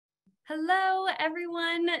Hello,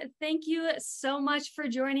 everyone. Thank you so much for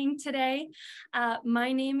joining today.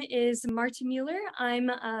 My name is Marta Mueller. I'm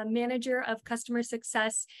a manager of customer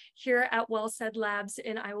success here at WellSaid Labs,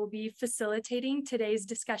 and I will be facilitating today's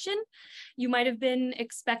discussion. You might have been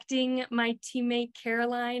expecting my teammate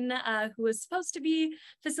Caroline, who was supposed to be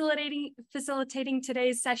facilitating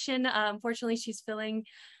today's session. Unfortunately, she's feeling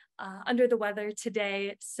under the weather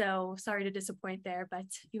today, so sorry to disappoint there, but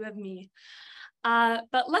you have me.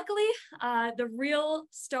 But luckily, the real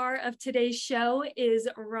star of today's show is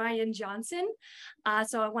Rhyan Johnson.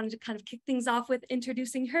 So I wanted to kind of kick things off with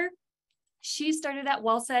introducing her. She started at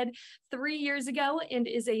WellSaid 3 years ago and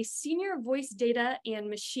is a senior voice data and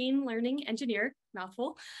machine learning engineer,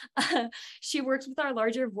 mouthful. She works with our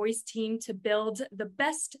larger voice team to build the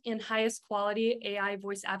best and highest quality AI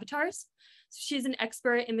voice avatars. So she's an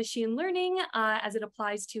expert in machine learning as it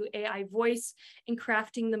applies to AI voice and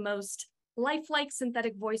crafting the most lifelike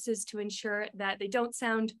synthetic voices to ensure that they don't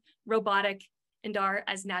sound robotic and are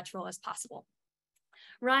as natural as possible.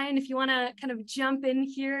 Rhyan, if you want to kind of jump in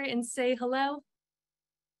here and say hello.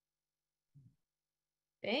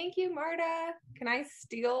 Thank you, Marta. Can I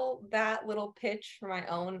steal that little pitch for my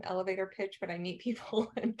own elevator pitch when I meet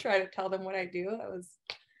people and try to tell them what I do? That was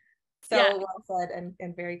so well said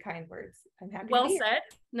and very kind words. I'm happy to be here. Well said.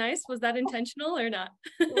 Nice. Was that intentional or not?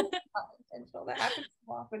 Not intentional. That happens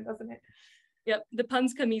so often, doesn't it? Yep, the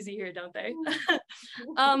puns come easy here, don't they?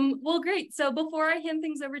 Well, great. So before I hand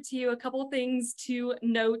things over to you, a couple things to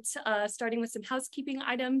note, starting with some housekeeping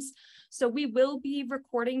items. So we will be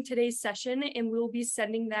recording today's session and we'll be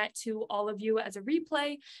sending that to all of you as a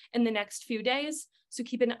replay in the next few days. So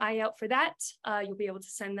keep an eye out for that. You'll be able to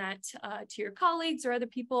send that to your colleagues or other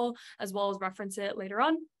people, as well as reference it later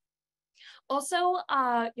on. Also,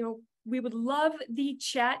 we would love the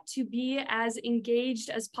chat to be as engaged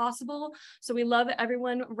as possible. So we love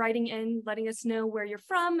everyone writing in, letting us know where you're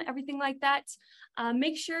from, everything like that.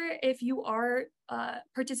 Make sure if you are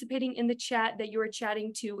participating in the chat that you are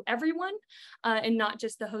chatting to everyone and not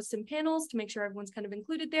just the hosts and panels, to make sure everyone's kind of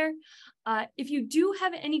included there. If you do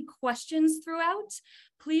have any questions throughout,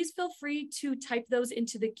 please feel free to type those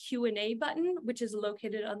into the Q&A button, which is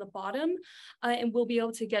located on the bottom, and we'll be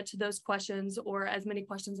able to get to those questions or as many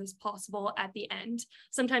questions as possible at the end.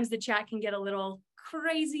 Sometimes the chat can get a little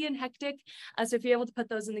crazy and hectic, so if you're able to put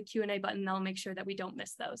those in the Q&A button, that'll make sure that we don't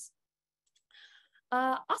miss those.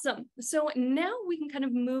 Awesome. So now we can kind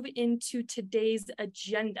of move into today's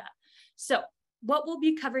agenda. So what we'll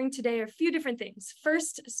be covering today are a few different things.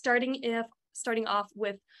 First, starting off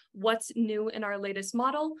with what's new in our latest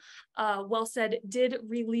model. WellSaid did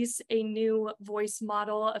release a new voice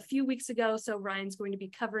model a few weeks ago, so Ryan's going to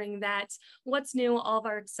be covering that. What's new, all of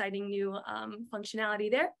our exciting new functionality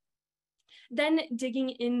there. Then digging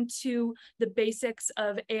into the basics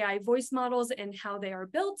of AI voice models and how they are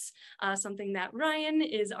built, something that Ryan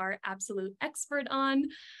is our absolute expert on.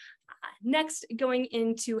 Next, going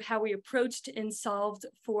into how we approached and solved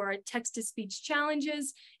for text-to-speech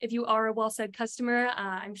challenges. If you are a WellSaid customer,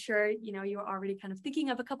 I'm sure you're already kind of thinking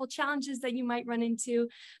of a couple challenges that you might run into.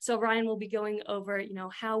 So Ryan will be going over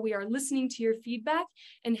how we are listening to your feedback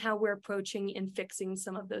and how we're approaching and fixing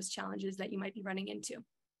some of those challenges that you might be running into.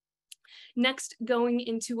 Next, going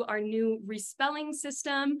into our new respelling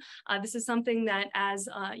system. This is something that as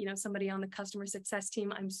somebody on the customer success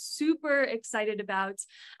team, I'm super excited about.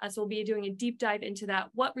 So we'll be doing a deep dive into that,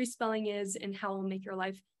 what respelling is and how it will make your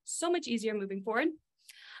life so much easier moving forward.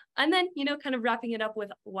 And then, kind of wrapping it up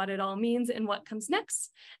with what it all means and what comes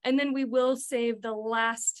next. And then we will save the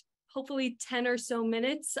last hopefully 10 or so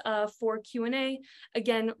minutes for Q&A.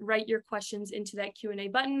 Again, write your questions into that Q&A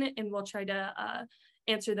button and we'll try to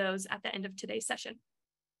answer those at the end of today's session.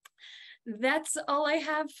 That's all I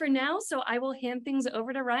have for now, so I will hand things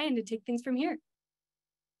over to Ryan to take things from here.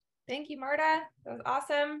 Thank you, Marta. That was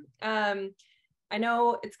awesome. I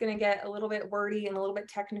know it's going to get a little bit wordy and a little bit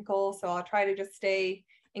technical, so I'll try to just stay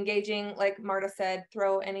engaging. Like Marta said,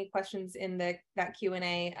 throw any questions in that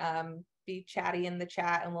Q&A. Be chatty in the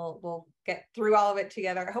chat, and we'll get through all of it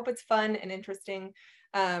together. I hope it's fun and interesting.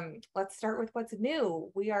 Let's start with what's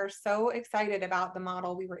new. We are so excited about the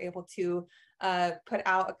model we were able to put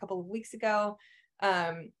out a couple of weeks ago.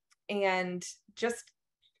 And just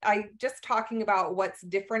talking about what's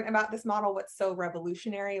different about this model, what's so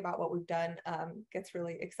revolutionary about what we've done, gets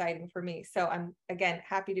really exciting for me. So I'm, again,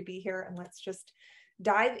 happy to be here, and let's just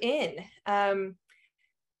dive in.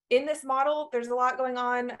 In this model, there's a lot going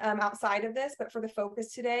on outside of this, but for the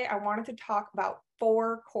focus today, I wanted to talk about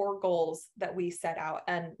 4 core goals that we set out.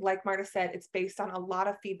 And like Marta said, it's based on a lot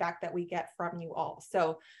of feedback that we get from you all.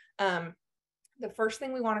 So The first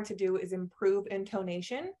thing we wanted to do is improve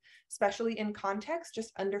intonation, especially in context,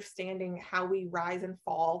 just understanding how we rise and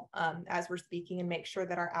fall as we're speaking, and make sure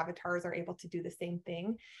that our avatars are able to do the same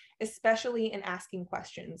thing, especially in asking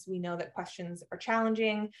questions. We know that questions are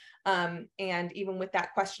challenging, and even with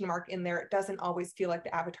that question mark in there, it doesn't always feel like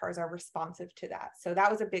the avatars are responsive to that. So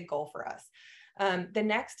that was a big goal for us. The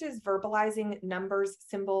next is verbalizing numbers,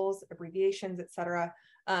 symbols, abbreviations, etc.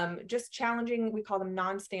 Just challenging, we call them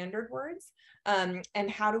non-standard words. And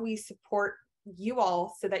how do we support you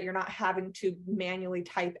all so that you're not having to manually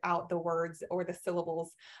type out the words or the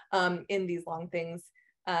syllables in these long things,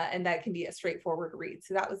 and that can be a straightforward read.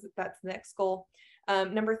 So that's the next goal.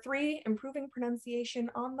 Number 3, improving pronunciation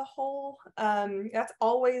on the whole. That's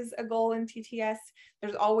always a goal in TTS.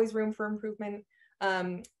 There's always room for improvement.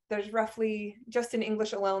 There's roughly, just in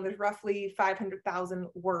English alone, there's roughly 500,000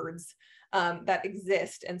 words that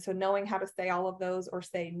exist. And so knowing how to say all of those, or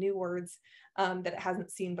say new words that it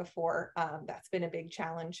hasn't seen before, that's been a big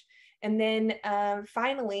challenge. And then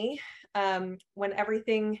finally, when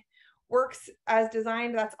everything works as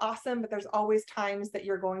designed, that's awesome, but there's always times that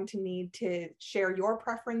you're going to need to share your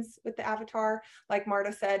preference with the avatar. Like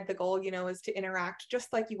Marta said, the goal, is to interact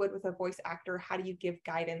just like you would with a voice actor. How do you give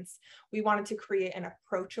guidance? We wanted to create an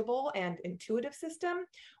approachable and intuitive system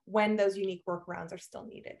when those unique workarounds are still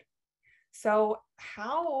needed. So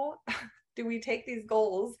how do we take these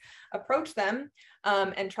goals, approach them,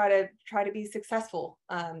 and try to be successful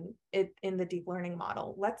in the deep learning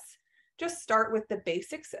model? Let's just start with the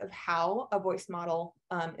basics of how a voice model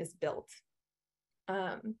is built.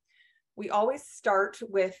 We always start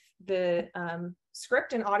with the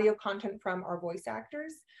script and audio content from our voice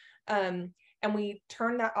actors, and we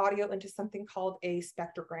turn that audio into something called a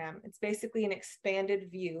spectrogram. It's basically an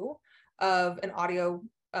expanded view of an audio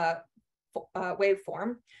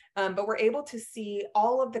waveform, but we're able to see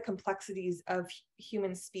all of the complexities of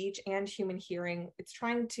human speech and human hearing. It's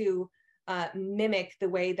trying to mimic the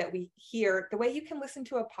way that we hear, the way you can listen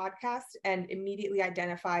to a podcast and immediately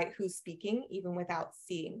identify who's speaking even without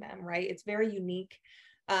seeing them, right? It's very unique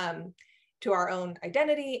to our own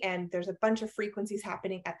identity, and there's a bunch of frequencies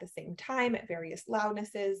happening at the same time at various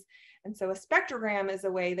loudnesses. And so a spectrogram is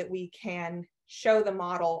a way that we can show the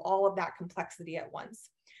model all of that complexity at once.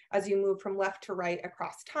 As you move from left to right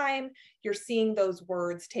across time, you're seeing those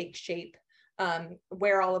words take shape,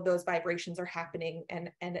 where all of those vibrations are happening,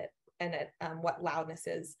 and at what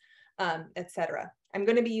loudnesses, etc. I'm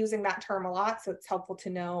going to be using that term a lot, so it's helpful to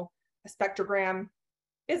know a spectrogram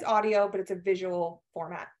is audio, but it's a visual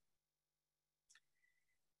format.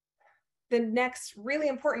 The next really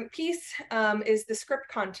important piece is the script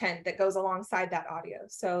content that goes alongside that audio.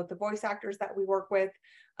 So the voice actors that we work with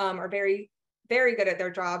are very, very good at their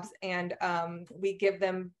jobs, and we give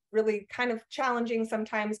them really kind of challenging,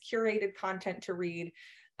 sometimes curated content to read,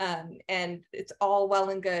 and it's all well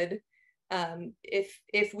and good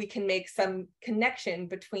if we can make some connection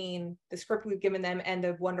between the script we've given them and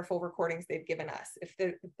the wonderful recordings they've given us. If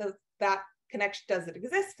that connection doesn't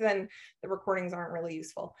exist, then the recordings aren't really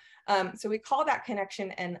useful. So we call that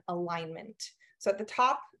connection an alignment. So at the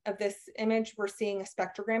top of this image, we're seeing a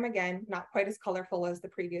spectrogram again, not quite as colorful as the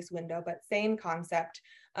previous window, but same concept.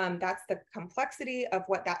 That's the complexity of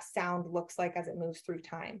what that sound looks like as it moves through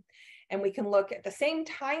time. And we can look at the same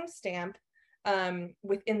timestamp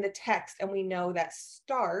within the text, and we know that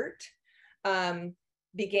start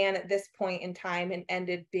began at this point in time and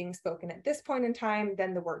ended being spoken at this point in time,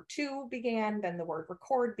 then the word to began, then the word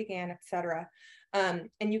record began, etc. And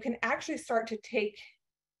you can actually start to take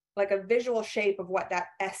like a visual shape of what that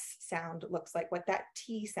S sound looks like, what that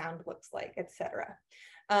T sound looks like, etc.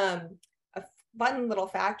 A fun little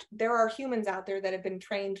fact, there are humans out there that have been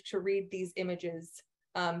trained to read these images.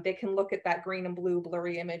 They can look at that green and blue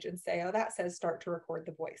blurry image and say, oh, that says start to record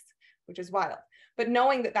the voice, which is wild. But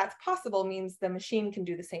knowing that that's possible means the machine can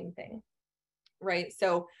do the same thing, right?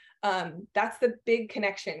 So that's the big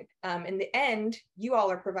connection. In the end, you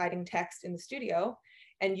all are providing text in the studio,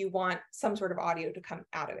 and you want some sort of audio to come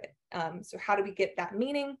out of it. So how do we get that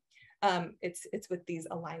meaning? It's with these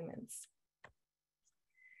alignments.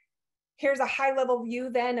 Here's a high level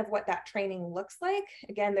view then of what that training looks like.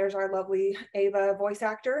 Again, there's our lovely Ava voice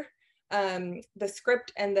actor. The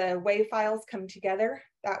script and the wave files come together.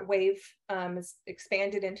 That wave is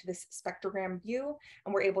expanded into this spectrogram view,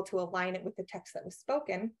 and we're able to align it with the text that was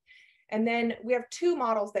spoken. And then we have two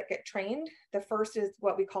models that get trained. The first is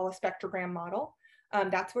what we call a spectrogram model.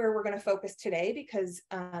 That's where we're going to focus today, because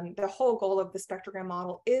the whole goal of the spectrogram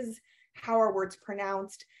model is how are words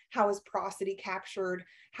pronounced, how is prosody captured,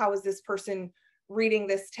 how is this person reading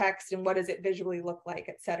this text, and what does it visually look like,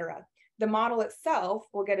 etc. the model itself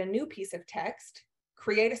will get a new piece of text,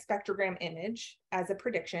 create a spectrogram image as a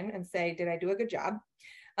prediction and say, did I do a good job?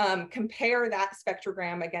 Compare that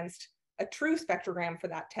spectrogram against a true spectrogram for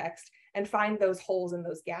that text and find those holes and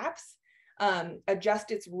those gaps,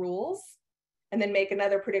 adjust its rules, and then make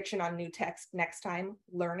another prediction on new text next time,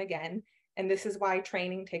 learn again. And this is why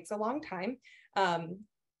training takes a long time.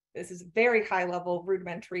 This is very high level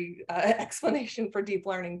rudimentary explanation for deep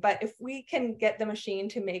learning, but if we can get the machine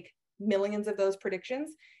to make millions of those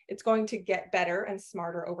predictions, it's going to get better and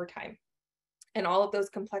smarter over time. And all of those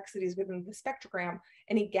complexities within the spectrogram,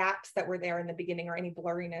 any gaps that were there in the beginning or any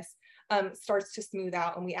blurriness starts to smooth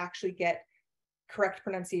out, and we actually get correct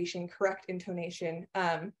pronunciation, correct intonation,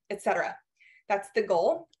 etc. That's the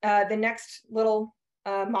goal. The next little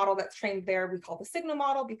model that's trained there, we call the signal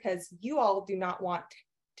model, because you all do not want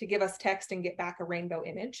to give us text and get back a rainbow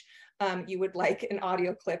image. You would like an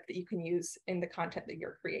audio clip that you can use in the content that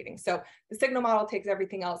you're creating. So the signal model takes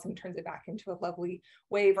everything else and turns it back into a lovely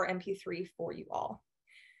WAV or MP3 for you all.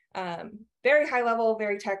 Very high level,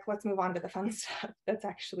 very tech. Let's move on to the fun stuff that's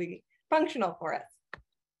actually functional for us.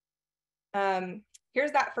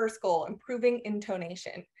 Here's that first goal, improving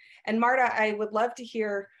intonation. And Marta, I would love to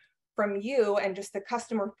hear from you and just the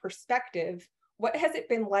customer perspective. What has it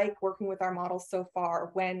been like working with our models so far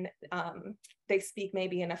when they speak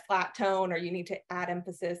maybe in a flat tone or you need to add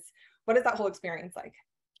emphasis? What is that whole experience like?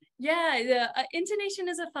 Yeah, the intonation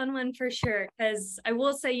is a fun one for sure, because I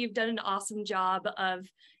will say you've done an awesome job of,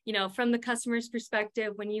 from the customer's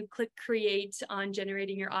perspective, when you click create on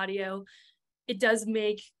generating your audio, it does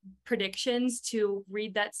make predictions to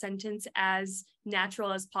read that sentence as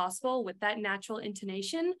natural as possible with that natural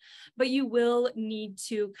intonation, but you will need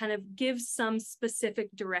to kind of give some specific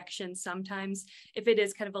direction sometimes if it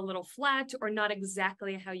is kind of a little flat or not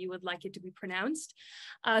exactly how you would like it to be pronounced.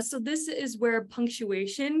 So this is where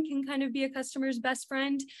punctuation can kind of be a customer's best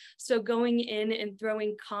friend. So going in and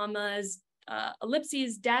throwing commas,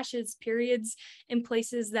 ellipses, dashes, periods in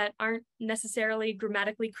places that aren't necessarily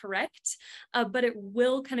grammatically correct, but it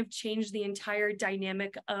will kind of change the entire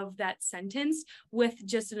dynamic of that sentence with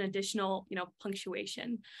just an additional,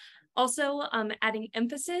 punctuation. Also, adding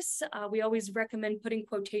emphasis, we always recommend putting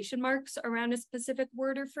quotation marks around a specific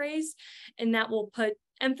word or phrase, and that will put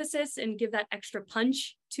emphasis and give that extra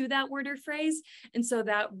punch to that word or phrase. And so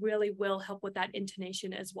that really will help with that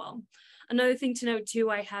intonation as well. Another thing to note too,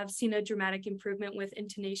 I have seen a dramatic improvement with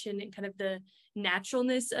intonation and kind of the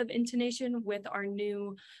naturalness of intonation with our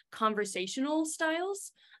new conversational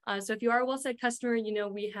styles. So if you are a WellSaid customer,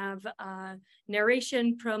 we have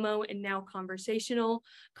narration, promo, and now conversational.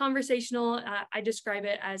 Conversational, I describe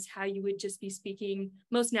it as how you would just be speaking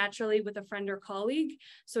most naturally with a friend or colleague.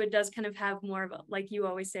 So it does kind of have more of a, like you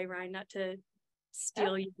always say, Ryan, not to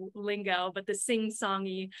steal your lingo, but the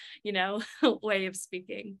sing-songy, way of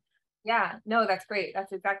speaking. Yeah, no, that's great.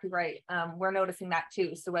 That's exactly right. We're noticing that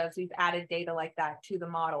too. So as we've added data like that to the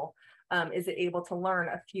model, is it able to learn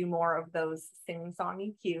a few more of those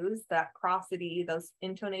sing-songy cues, that prosody, those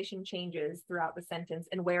intonation changes throughout the sentence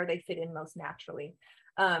and where they fit in most naturally.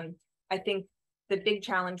 I think the big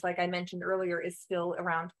challenge, like I mentioned earlier, is still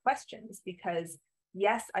around questions, because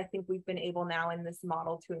yes, I think we've been able now in this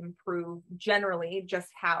model to improve generally just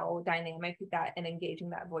how dynamic that and engaging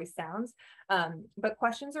that voice sounds. But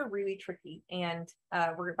questions are really tricky, and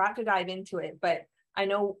we're about to dive into it, but I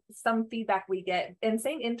know some feedback we get, and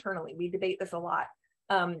same internally, we debate this a lot.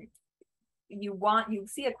 You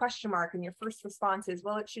see a question mark and your first response is,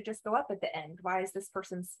 well, it should just go up at the end. Why is this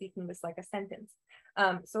person speaking this like a sentence?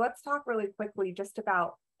 So let's talk really quickly just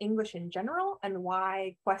about English in general and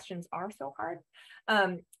why questions are so hard.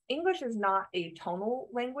 English is not a tonal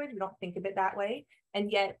language. We don't think of it that way. And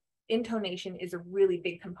yet intonation is a really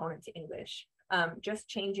big component to English. Just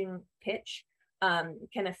changing pitch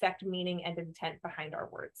can affect meaning and intent behind our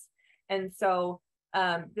words. And so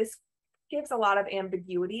this gives a lot of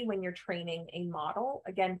ambiguity when you're training a model.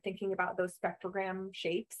 Again, thinking about those spectrogram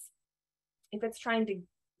shapes. If it's trying to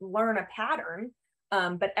learn a pattern,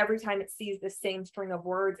 but every time it sees the same string of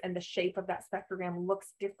words and the shape of that spectrogram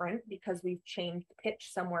looks different because we've changed the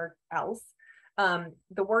pitch somewhere else,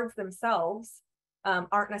 the words themselves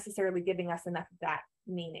aren't necessarily giving us enough of that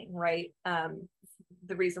meaning, right?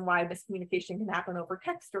 The reason why miscommunication can happen over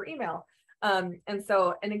text or email. And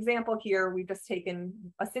so an example here, we've just taken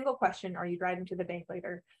a single question, are you driving to the bank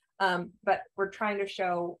later? But we're trying to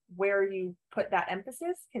show where you put that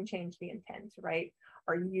emphasis can change the intent, right?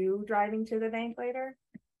 Are you driving to the bank later?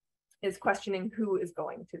 Is questioning who is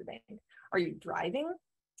going to the bank. Are you driving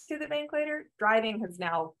to the bank later? Driving has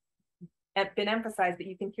now been emphasized, but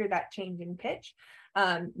you can hear that change in pitch.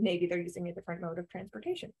 Maybe they're using a different mode of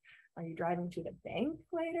transportation. Are you driving to the bank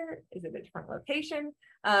later? Is it a different location?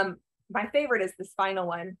 My favorite is this final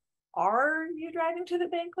one. Are you driving to the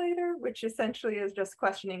bank later? Which essentially is just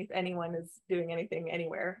questioning if anyone is doing anything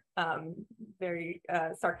anywhere. Very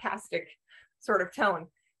sarcastic sort of tone.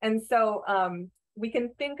 And so we can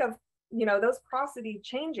think of, those prosody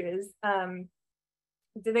changes,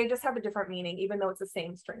 do they just have a different meaning, even though it's the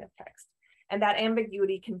same string of text? And that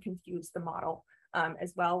ambiguity can confuse the model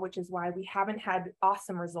as well, which is why we haven't had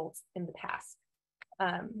awesome results in the past.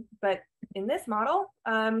 But in this model,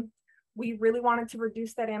 we really wanted to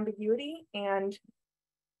reduce that ambiguity, and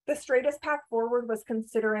the straightest path forward was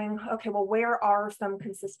considering, okay, well, where are some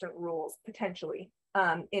consistent rules potentially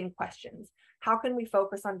in questions? How can we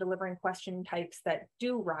focus on delivering question types that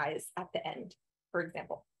do rise at the end, for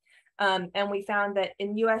example? And we found that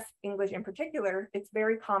in US English in particular, it's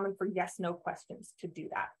very common for yes/no questions to do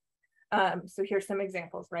that. So here's some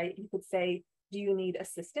examples, right? You could say, do you need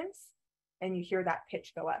assistance? And you hear that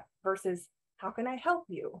pitch go up versus, how can I help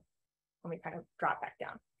you? Let me kind of drop back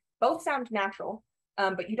down. Both sound natural,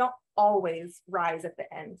 but you don't always rise at the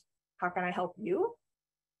end. How can I help you?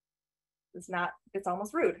 It's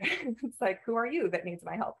almost rude. It's like, who are you that needs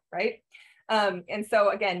my help, right? And so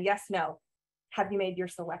again, yes, no. Have you made your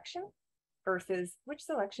selection? Versus, which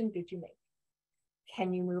selection did you make?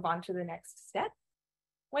 Can you move on to the next step?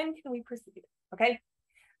 When can we proceed? Okay.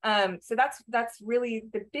 So that's really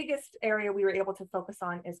the biggest area we were able to focus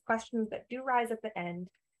on, is questions that do rise at the end.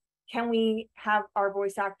 Can we have our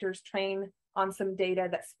voice actors train on some data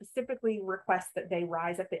that specifically requests that they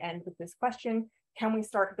rise at the end with this question? Can we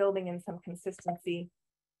start building in some consistency?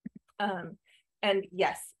 And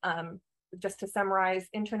yes, just to summarize,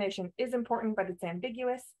 intonation is important, but it's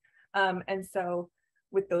ambiguous. And so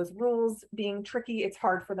with those rules being tricky, it's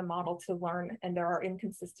hard for the model to learn, and there are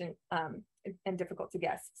inconsistent and difficult to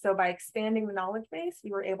guess. So by expanding the knowledge base,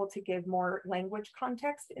 we were able to give more language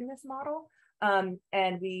context in this model.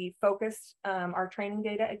 And we focused our training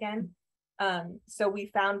data again. So we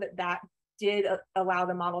found that did allow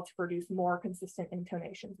the model to produce more consistent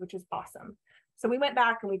intonations, which is awesome. So we went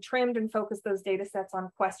back and we trimmed and focused those data sets on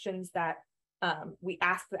questions that we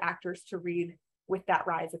asked the actors to read with that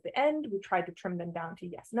rise at the end. We tried to trim them down to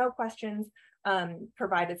yes, no questions,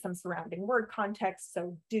 provided some surrounding word context.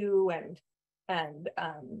 So do and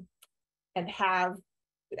have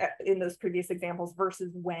in those previous examples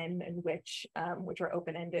versus when and which are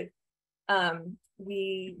open-ended.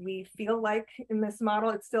 We feel like in this model,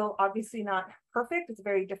 it's still obviously not perfect. It's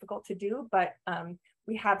very difficult to do, but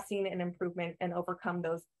we have seen an improvement and overcome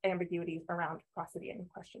those ambiguities around prosody and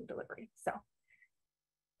question delivery. So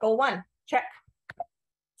goal 1, check.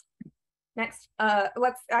 Next,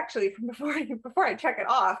 let's actually, before I check it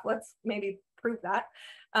off, let's maybe prove that.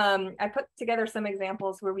 I put together some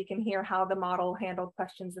examples where we can hear how the model handled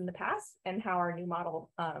questions in the past and how our new model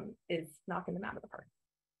is knocking them out of the park.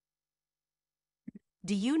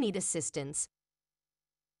 Do you need assistance?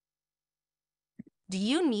 Do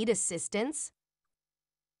you need assistance?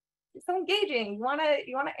 She's so engaging. You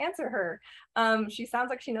wanna answer her. She sounds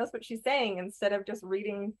like she knows what she's saying instead of just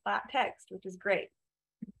reading flat text, which is great.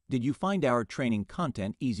 Did you find our training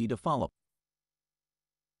content easy to follow?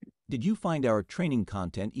 Did you find our training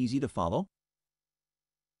content easy to follow?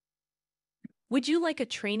 Would you like a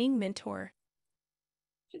training mentor?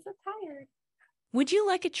 She's so tired. Would you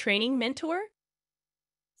like a training mentor?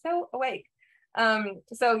 So awake.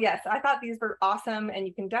 So yes, I thought these were awesome, and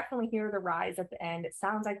you can definitely hear the rise at the end. It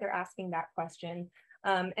sounds like they're asking that question.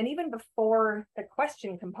 And even before the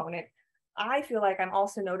question component, I feel like I'm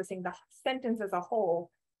also noticing the sentence as a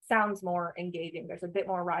whole sounds more engaging. There's a bit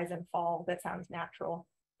more rise and fall that sounds natural.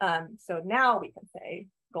 So now we can say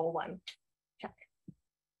goal 1, check.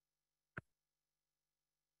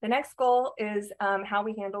 The next goal is how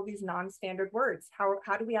we handle these non-standard words.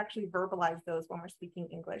 How do we actually verbalize those when we're speaking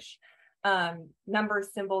English? Numbers,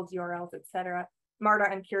 symbols, URLs, etc. Marta,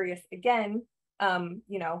 I'm curious again,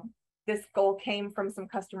 this goal came from some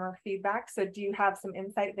customer feedback. So do you have some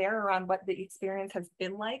insight there around what the experience has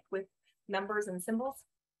been like with numbers and symbols?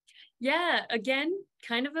 Yeah, again,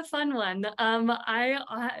 kind of a fun one.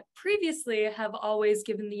 I previously have always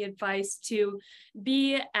given the advice to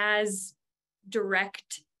be as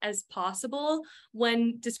direct as possible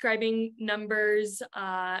when describing numbers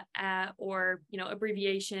or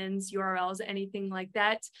abbreviations, URLs, anything like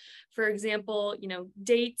that. For example,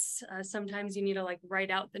 dates. Sometimes you need to write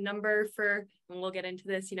out the number for, and we'll get into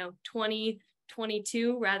this, 20,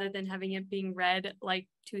 22 rather than having it being read like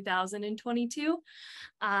 2022.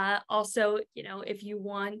 Also, if you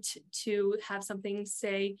want to have something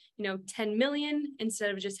say, 10 million,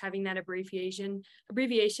 instead of just having that abbreviation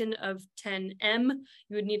of 10M,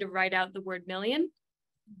 you would need to write out the word million.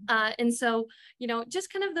 And so,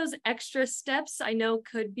 just kind of those extra steps I know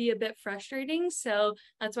could be a bit frustrating. So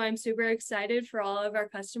that's why I'm super excited for all of our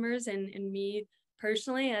customers and me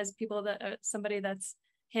personally, as somebody that's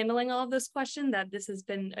handling all of this question, that this has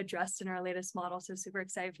been addressed in our latest model. So super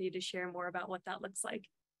excited for you to share more about what that looks like.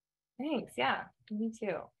 Thanks. Yeah, me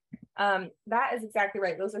too. That is exactly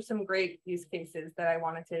right. Those are some great use cases that I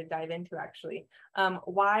wanted to dive into actually.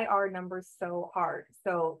 Why are numbers so hard?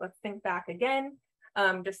 So let's think back again.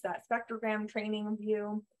 Just that spectrogram training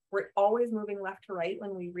view. We're always moving left to right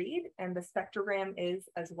when we read, and the spectrogram is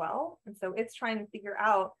as well. And so it's trying to figure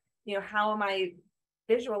out, how am I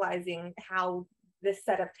visualizing how this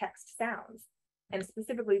set of text sounds? And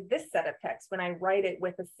specifically this set of text, when I write it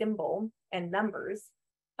with a symbol and numbers,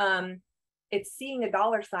 it's seeing a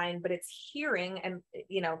dollar sign, but it's hearing, and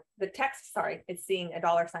the text, sorry, it's seeing a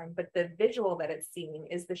dollar sign, but the visual that it's seeing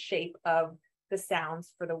is the shape of the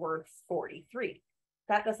sounds for the word 43.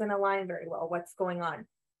 That doesn't align very well. What's going on?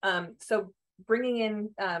 So bringing in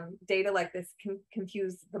data like this can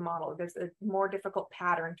confuse the model. There's a more difficult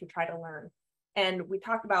pattern to try to learn. And we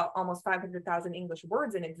talked about almost 500,000 English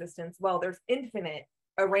words in existence. Well, there's infinite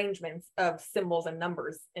arrangements of symbols and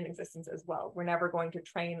numbers in existence as well. We're never going to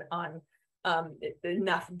train on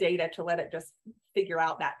enough data to let it just figure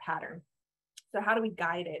out that pattern. So how do we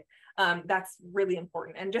guide it? That's really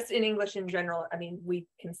important. And just in English in general, I mean, we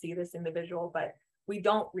can see this in the visual, but we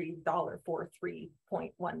don't read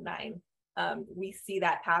 $43.19. We see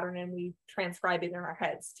that pattern and we transcribe it in our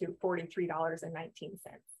heads to $43.19.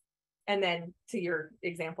 And then to your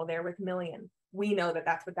example there with million, we know that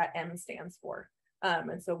that's what that M stands for.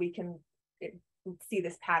 And so we can see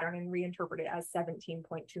this pattern and reinterpret it as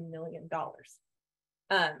 $17.2 million.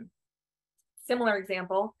 Similar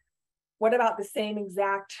example, what about the same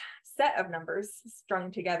exact set of numbers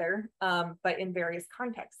strung together, but in various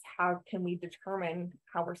contexts? How can we determine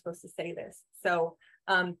how we're supposed to say this? So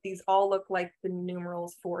these all look like the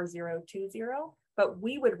numerals 4020, but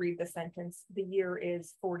we would read the sentence, the year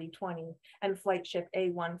is 4020, and flight ship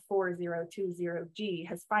A14020G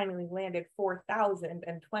has finally landed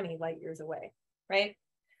 4,020 light years away, right?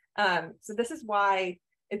 So this is why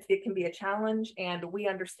it can be a challenge, and we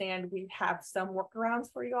understand we have some workarounds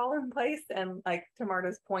for you all in place. And like to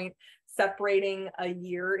Marta's point, separating a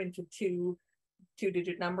year into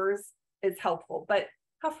two-digit numbers is helpful, but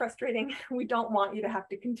how frustrating. We don't want you to have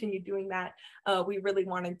to continue doing that. We really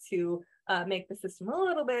wanted to make the system a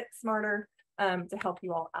little bit smarter to help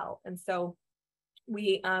you all out. And so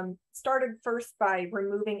we started first by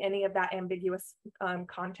removing any of that ambiguous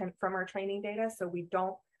content from our training data. So we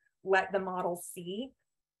don't let the model see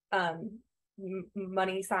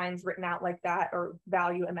money signs written out like that or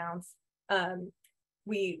value amounts.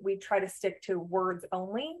 We try to stick to words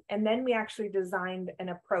only, and then we actually designed an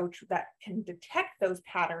approach that can detect those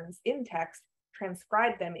patterns in text,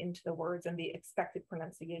 transcribe them into the words and the expected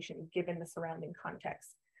pronunciation given the surrounding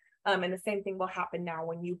context. And the same thing will happen now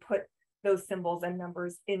when you put those symbols and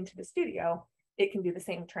numbers into the studio. It can do the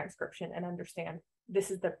same transcription and understand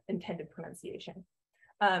this is the intended pronunciation.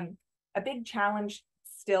 A big challenge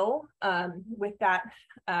still with that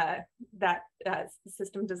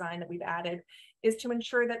system design that we've added is to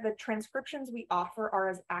ensure that the transcriptions we offer are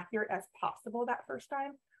as accurate as possible that first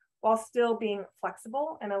time, while still being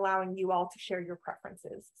flexible and allowing you all to share your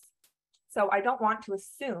preferences. So I don't want to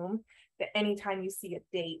assume that anytime you see a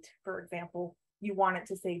date, for example, you want it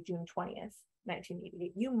to say June 20th,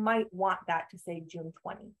 1988. You might want that to say June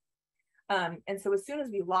 20. And so as soon as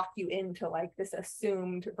we lock you into like this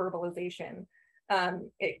assumed verbalization,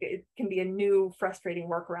 it can be a new frustrating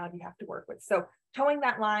workaround you have to work with. So towing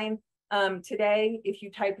that line, today, if you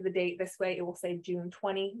type the date this way, it will say June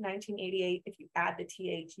 20, 1988. If you add the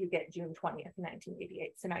TH, you get June 20th,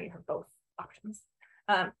 1988. So now you have both options.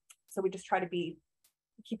 So we just try to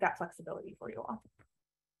keep that flexibility for you all.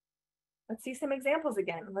 Let's see some examples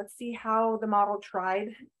again. Let's see how the model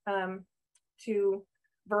tried to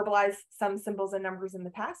verbalize some symbols and numbers in the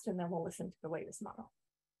past, and then we'll listen to the latest model.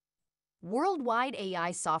 Worldwide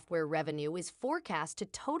AI software revenue is forecast to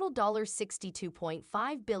total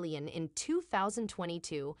 $62.5 billion in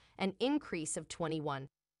 2022, an increase of 3%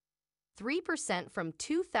 from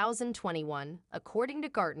 2021, according to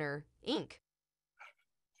Gartner, Inc.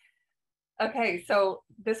 Okay, so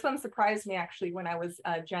this one surprised me actually when I was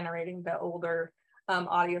generating the older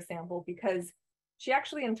audio sample, because she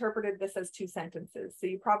actually interpreted this as 2 sentences. So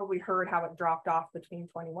you probably heard how it dropped off between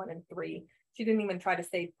 21 and 3. She didn't even try to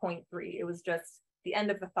say point 3. It was just the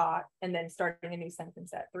end of the thought and then starting a new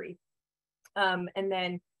sentence at 3. And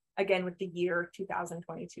then again with the year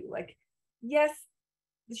 2022, like, yes,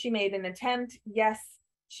 she made an attempt. Yes,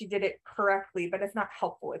 she did it correctly, but it's not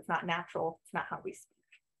helpful. It's not natural. It's not how we speak.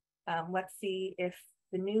 Let's see if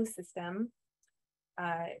the new system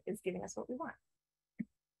is giving us what we want.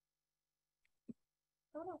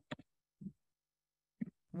 Oh, no.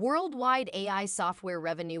 Worldwide AI software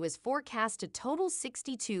revenue is forecast to total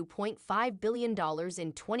 $62.5 billion in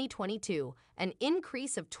 2022, an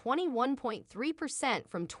increase of 21.3%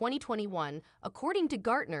 from 2021, according to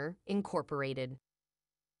Gartner, Incorporated.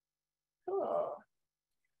 Cool.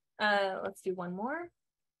 Let's do one more.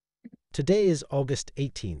 Today is August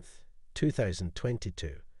 18th,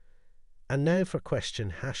 2022. And now for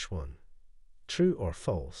question #1. True or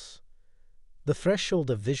false? The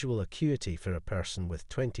threshold of visual acuity for a person with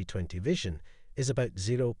 20/20 vision is about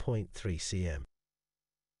 0.3 cm.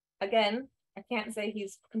 Again, I can't say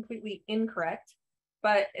he's completely incorrect,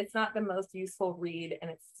 but it's not the most useful read,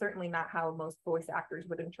 and it's certainly not how most voice actors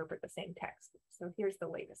would interpret the same text. So here's the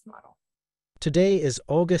latest model. Today is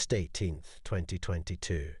August 18th,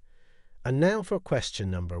 2022. And now for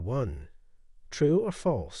question #1. True or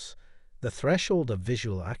false? The threshold of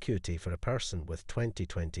visual acuity for a person with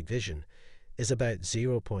 20/20 vision is about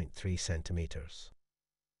 0.3 centimeters.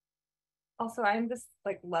 Also, I'm just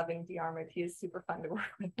like loving Diarmid. He is super fun to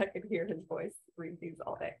work with. I could hear his voice read these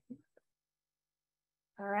all day.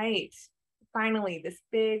 All right. Finally, this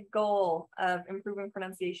big goal of improving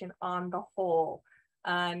pronunciation on the whole.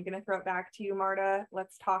 I'm going to throw it back to you, Marta.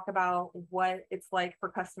 Let's talk about what it's like for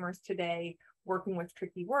customers today, working with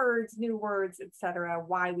tricky words, new words, etc.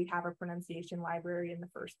 Why we have a pronunciation library in the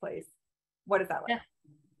first place. What is that like?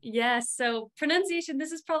 Yes, so pronunciation,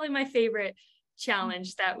 this is probably my favorite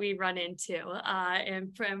challenge that we run into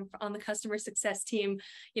and from on the customer success team.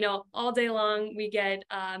 All day long we get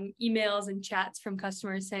emails and chats from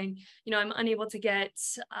customers saying, I'm unable to get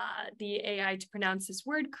the AI to pronounce this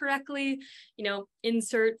word correctly,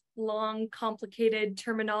 insert long complicated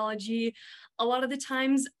terminology. A lot of the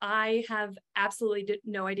times I have absolutely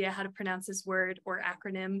no idea how to pronounce this word or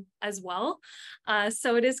acronym as well.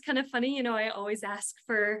 So it is kind of funny, I always ask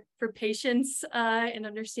for patience and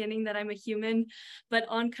understanding that I'm a human, but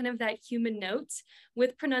on kind of that human note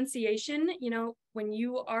with pronunciation, when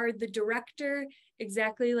you are the director,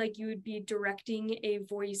 exactly like you would be directing a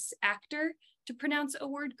voice actor to pronounce a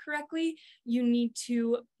word correctly, you need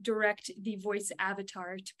to direct the voice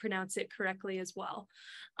avatar to pronounce it correctly as well.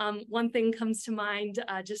 One thing comes to mind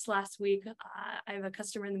just last week, I have a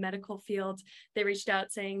customer in the medical field. They reached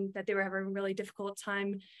out saying that they were having a really difficult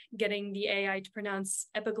time getting the AI to pronounce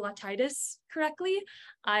epiglottitis correctly.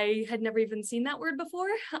 I had never even seen that word before.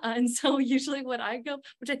 And so usually what I go,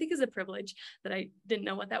 which I think is a privilege that I didn't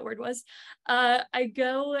know what that word was, I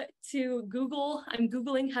go to Google, I'm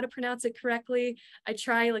Googling how to pronounce it correctly. I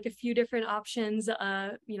try like a few different options,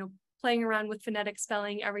 playing around with phonetic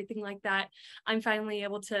spelling, everything like that. I'm finally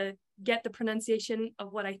able to get the pronunciation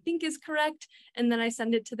of what I think is correct, and then I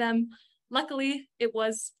send it to them. Luckily, it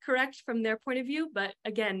was correct from their point of view, but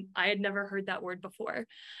again, I had never heard that word before.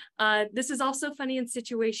 This is also funny in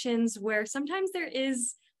situations where sometimes there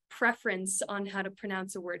is preference on how to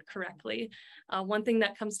pronounce a word correctly. One thing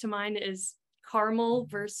that comes to mind is caramel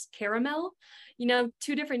versus caramel.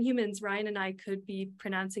 Two different humans, Ryan and I, could be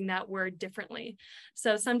pronouncing that word differently.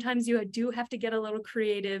 So sometimes you do have to get a little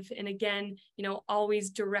creative. And again, always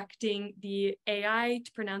directing the AI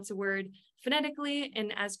to pronounce a word phonetically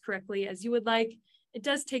and as correctly as you would like. It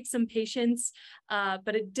does take some patience,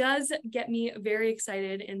 but it does get me very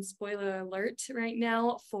excited, and spoiler alert right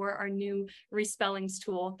now, for our new respellings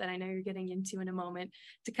tool that I know you're getting into in a moment,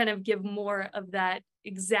 to kind of give more of that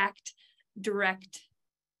exact direct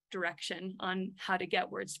direction on how to get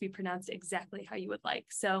words to be pronounced exactly how you would like.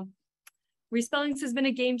 So respellings has been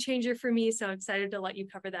a game changer for me, so I'm excited to let you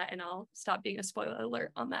cover that, and I'll stop being a spoiler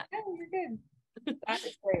alert on that. Oh, you're good. That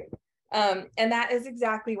is great. And that is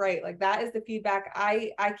exactly right. Like, that is the feedback.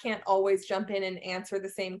 I can't always jump in and answer the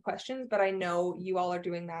same questions, but I know you all are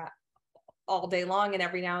doing that all day long, and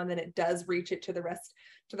every now and then it does reach it to the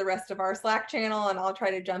rest of our Slack channel, and I'll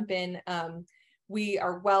try to jump in. We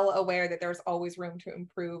are well aware that there's always room to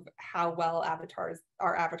improve how well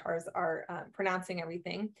our avatars are pronouncing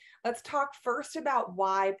everything. Let's talk first about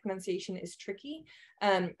why pronunciation is tricky,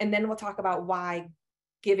 and then we'll talk about why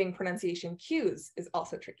giving pronunciation cues is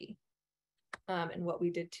also tricky. and what we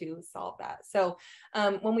did to solve that. So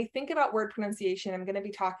when we think about word pronunciation, I'm going to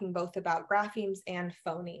be talking both about graphemes and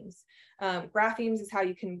phonemes. Graphemes is how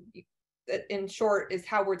you can, in short, is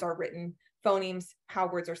how words are written. Phonemes, how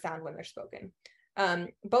words are sound when they're spoken.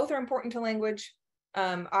 Both are important to language,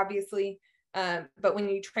 obviously, but when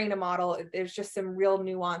you train a model, there's just some real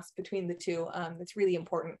nuance between the two that's really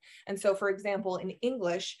important. And so, for example, in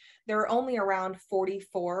English, there are only around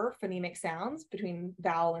 44 phonemic sounds between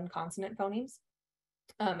vowel and consonant phonemes.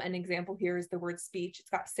 An example here is the word speech. It's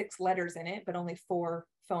got 6 letters in it, but only 4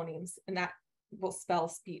 phonemes, and that will spell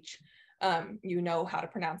speech. You know how to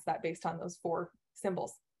pronounce that based on those 4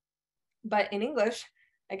 symbols. But in English,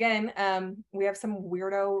 again, we have some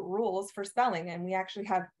weirdo rules for spelling, and we actually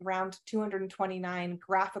have around 229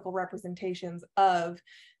 graphical representations of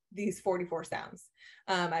these 44 sounds.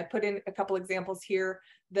 I put in a couple examples here,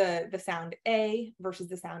 the sound A versus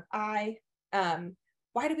the sound I.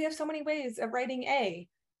 Why do we have so many ways of writing A?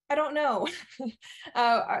 I don't know.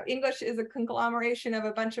 English is a conglomeration of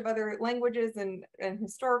a bunch of other languages and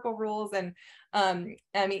historical rules. And I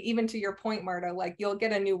mean, even to your point, Marta, like you'll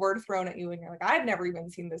get a new word thrown at you and you're like, I've never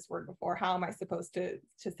even seen this word before. How am I supposed to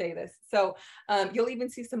say this? So you'll even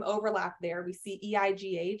see some overlap there. We see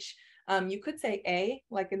E-I-G-H. You could say A,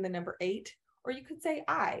 like in the number 8, or you could say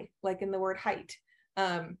I, like in the word height.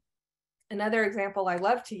 Another example I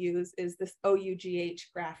love to use is this O-U-G-H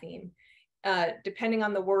grapheme. Depending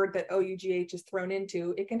on the word that O-U-G-H is thrown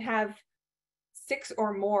into, it can have 6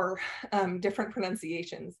 or more different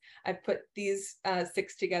pronunciations. I've put these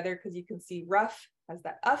 6 together because you can see rough has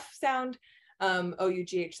that uff sound.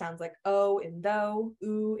 O-U-G-H sounds like O in though,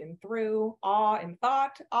 oo in through, aw in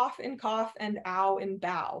thought, off in cough, and ow in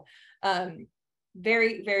bow.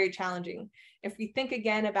 Very, very challenging. If we think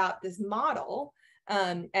again about this model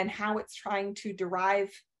and how it's trying to derive,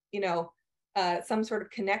 some sort of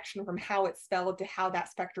connection from how it's spelled to how that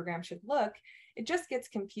spectrogram should look, it just gets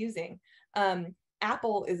confusing.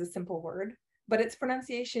 Apple is a simple word, but its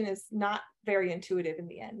pronunciation is not very intuitive in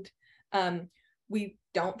the end. We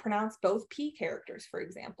don't pronounce both P characters, for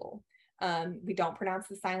example. We don't pronounce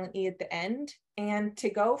the silent E at the end. And to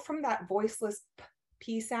go from that voiceless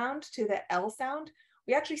P sound to the L sound,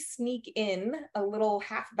 we actually sneak in a little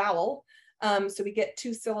half vowel. So we get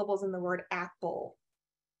 2 syllables in the word apple.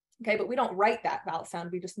 Okay, but we don't write that vowel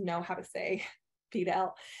sound. We just know how to say P to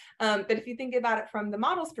L. But if you think about it from the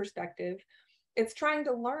model's perspective, it's trying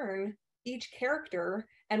to learn each character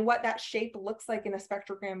and what that shape looks like in a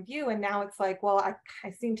spectrogram view. And now it's like, well,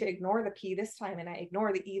 I seem to ignore the P this time and I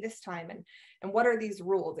ignore the E this time. And what are these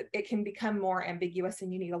rules? It can become more ambiguous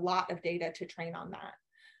and you need a lot of data to train on that.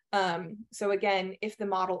 So again, if the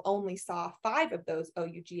model only saw 5 of those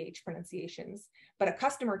O-U-G-H pronunciations, but a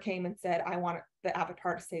customer came and said, I want the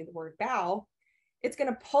avatar to say the word bow, it's going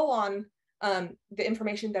to pull on the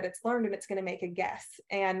information that it's learned and it's going to make a guess.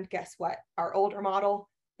 And guess what? Our older model,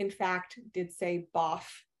 in fact, did say boff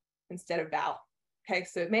instead of bow. Okay,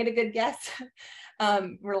 so it made a good guess,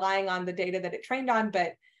 relying on the data that it trained on,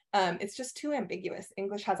 but it's just too ambiguous.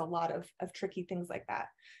 English has a lot of tricky things like that.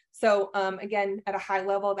 So again, at a high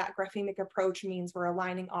level, that graphemic approach means we're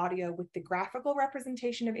aligning audio with the graphical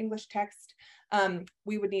representation of English text.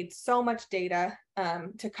 We would need so much data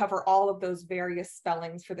to cover all of those various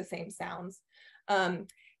spellings for the same sounds. And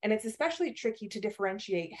it's especially tricky to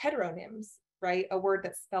differentiate heteronyms, right? A word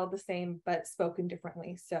that's spelled the same but spoken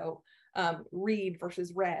differently. So read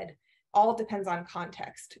versus read, all depends on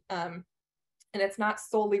context. And it's not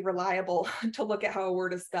solely reliable to look at how a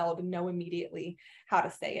word is spelled and know immediately how to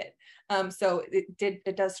say it. So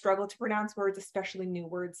it does struggle to pronounce words, especially new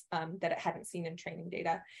words that it hadn't seen in training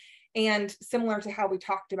data. And similar to how we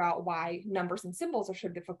talked about why numbers and symbols are so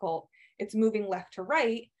difficult, it's moving left to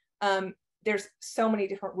right. There's so many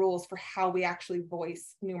different rules for how we actually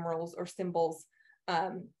voice numerals or symbols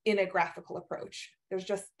in a graphical approach.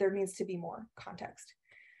 There needs to be more context.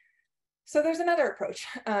 So there's another approach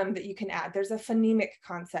that you can add. There's a phonemic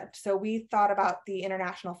concept. So we thought about the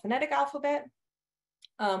International Phonetic Alphabet.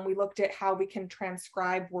 We looked at how we can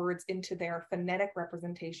transcribe words into their phonetic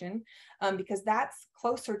representation because that's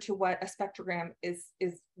closer to what a spectrogram is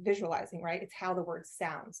visualizing, right? It's how the word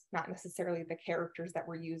sounds, not necessarily the characters that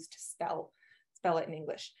were used to spell it in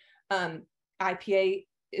English. IPA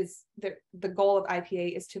is the goal of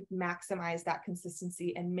IPA is to maximize that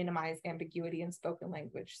consistency and minimize ambiguity in spoken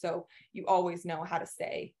language. So you always know how to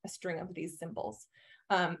say a string of these symbols.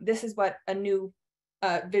 This is what a new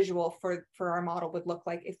visual for our model would look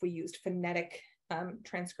like if we used phonetic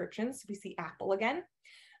transcriptions. We see apple again.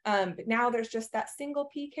 But now there's just that single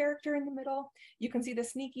P character in the middle. You can see the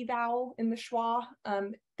sneaky vowel in the schwa,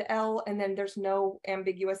 the L, and then there's no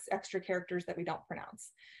ambiguous extra characters that we don't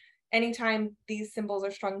pronounce. Anytime these symbols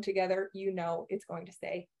are strung together, you know it's going to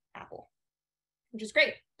say apple, which is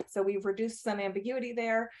great. So we've reduced some ambiguity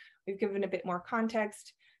there. We've given a bit more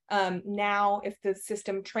context. Now, if the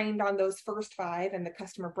system trained on those first 5 and the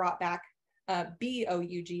customer brought back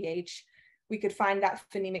B-O-U-G-H, we could find that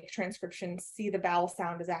phonemic transcription, see the vowel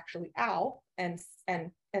sound is actually ow, and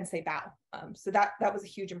say bow. So that was a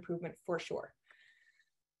huge improvement for sure.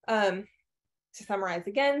 To summarize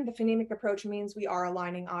again, the phonemic approach means we are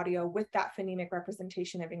aligning audio with that phonemic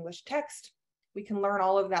representation of English text. We can learn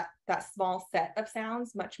all of that small set of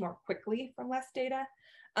sounds much more quickly from less data.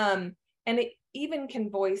 And it even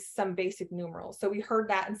can voice some basic numerals. So we heard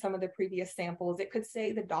that in some of the previous samples. It could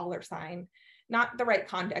say the $sign, not the right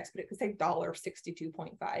context, but it could say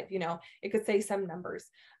 $62.5, you know, it could say some numbers.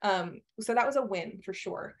 So that was a win for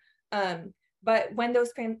sure. But when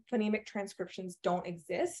those phonemic transcriptions don't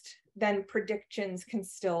exist, then predictions can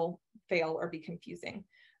still fail or be confusing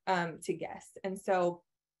to guess. And so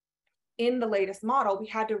in the latest model, we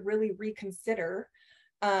had to really reconsider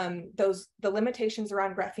the limitations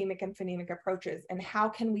around graphemic and phonemic approaches, and how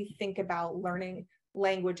can we think about learning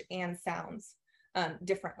language and sounds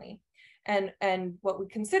differently. And what we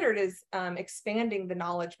considered is expanding the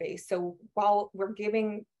knowledge base. So while we're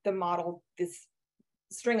giving the model this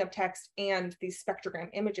string of text and these spectrogram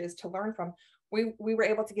images to learn from, we were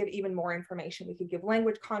able to give even more information. We could give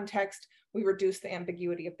language context. We reduced the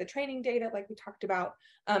ambiguity of the training data like we talked about.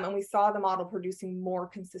 And we saw the model producing more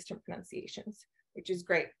consistent pronunciations, which is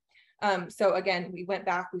great. So again, we went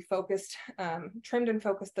back, we focused, trimmed and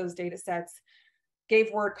focused those data sets,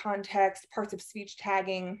 gave word context, parts of speech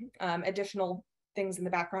tagging, additional things in the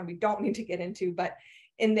background we don't need to get into, but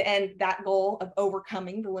in the end, that goal of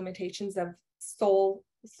overcoming the limitations of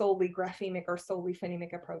solely graphemic or solely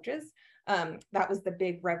phonemic approaches, that was the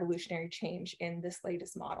big revolutionary change in this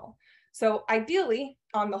latest model. So ideally,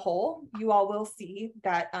 on the whole, you all will see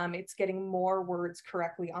that it's getting more words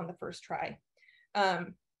correctly on the first try.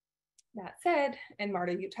 That said, and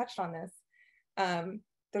Marta, you touched on this,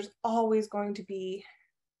 there's always going to be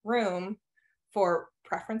room for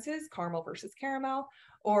preferences, caramel versus caramel,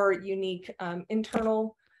 or unique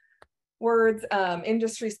internal words,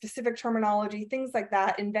 industry-specific terminology, things like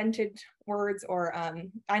that, invented words, or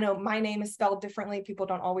I know my name is spelled differently. People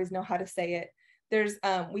don't always know how to say it.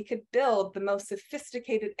 We could build the most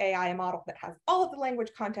sophisticated AI model that has all of the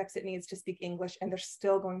language context it needs to speak English, and there's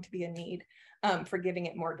still going to be a need for giving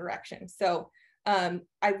it more direction. So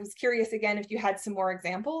I was curious again if you had some more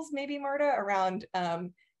examples, maybe Marta, around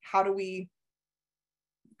how do we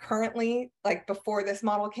currently, like before this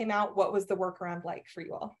model came out, what was the workaround like for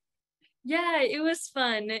you all? Yeah, it was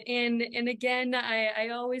fun. And again, I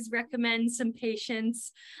always recommend some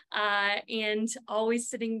patience and always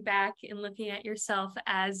sitting back and looking at yourself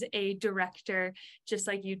as a director, just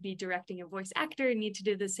like you'd be directing a voice actor. You need to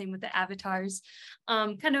do the same with the avatars.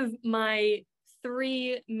 Kind of my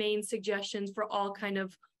 3 main suggestions for all kind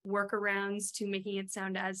of workarounds to making it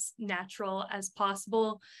sound as natural as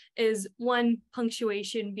possible is 1,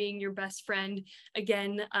 punctuation being your best friend.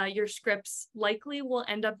 Again, your scripts likely will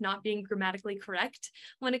end up not being grammatically correct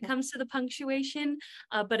when it comes to the punctuation,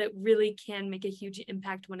 but it really can make a huge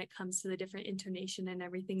impact when it comes to the different intonation and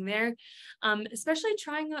everything there. Especially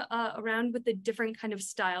trying around with the different kind of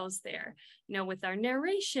styles there, you know, with our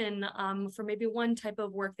narration for maybe one type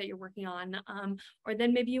of work that you're working on, or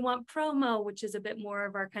then maybe you want promo, which is a bit more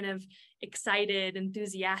of our kind of excited,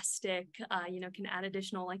 enthusiastic, you know, can add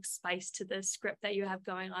additional like spice to the script that you have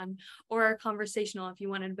going on, or our conversational if you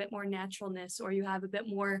wanted a bit more naturalness, or you have a bit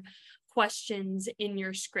more questions in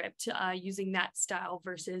your script using that style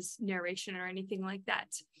versus narration or anything like that.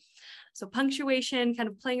 So punctuation, kind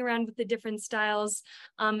of playing around with the different styles,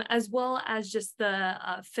 as well as just the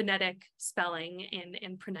phonetic spelling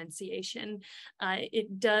and pronunciation.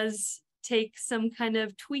 It does take some kind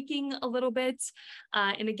of tweaking a little bit.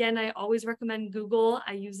 And again, I always recommend Google.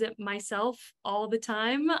 I use it myself all the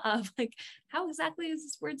time of like, how exactly is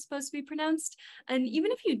this word supposed to be pronounced? And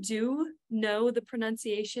even if you do know the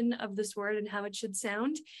pronunciation of this word and how it should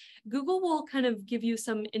sound, Google will kind of give you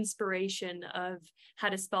some inspiration of how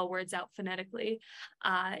to spell words out phonetically,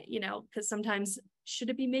 you know, because sometimes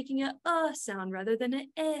should it be making a sound rather than an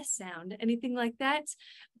eh sound, anything like that?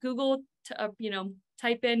 Google, you know,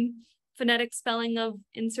 type in phonetic spelling of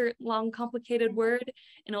insert long complicated word,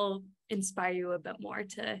 and it'll inspire you a bit more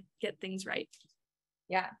to get things right.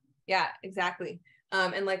 Yeah, exactly.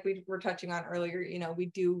 And like we were touching on earlier, we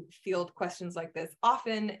do field questions like this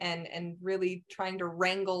often, and really trying to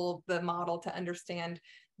wrangle the model to understand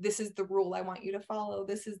this is the rule I want you to follow,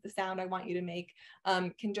 this is the sound I want you to make,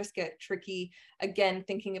 can just get tricky. Again,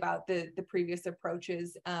 thinking about the previous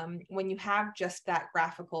approaches, when you have just that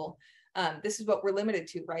graphical, this is what we're limited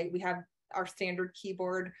to, right? We have our standard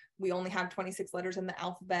keyboard, we only have 26 letters in the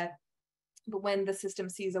alphabet. But when the system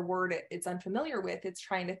sees a word it's unfamiliar with, it's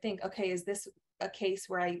trying to think, okay, is this a case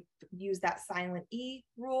where I use that silent E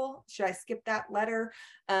rule? Should I skip that letter?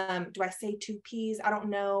 Do I say two P's? I don't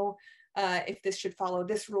know if this should follow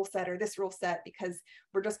this rule set or this rule set, because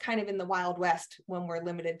we're just kind of in the Wild West when we're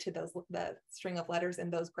limited to the string of letters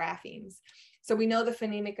and those graphemes. So we know the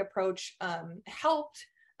phonemic approach helped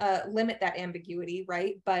limit that ambiguity,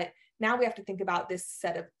 right? But now we have to think about this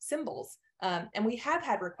set of symbols. And we have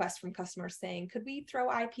had requests from customers saying, could we throw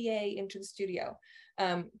IPA into the studio?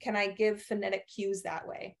 Can I give phonetic cues that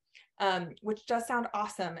way? Which does sound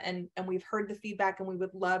awesome. And we've heard the feedback, and we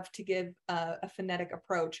would love to give a phonetic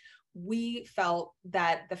approach. We felt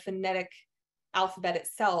that the phonetic alphabet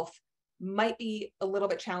itself might be a little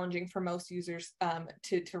bit challenging for most users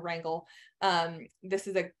to wrangle. This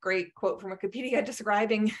is a great quote from Wikipedia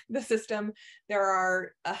describing the system. There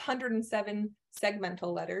are 107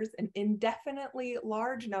 segmental letters, an indefinitely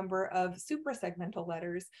large number of suprasegmental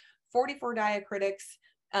letters, 44 diacritics,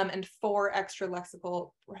 and 4 extra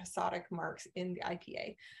lexical prosodic marks in the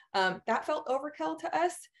IPA. That felt overkill to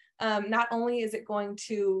us. Not only is it going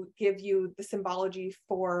to give you the symbology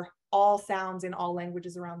for all sounds in all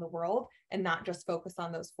languages around the world and not just focus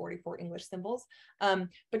on those 44 English symbols,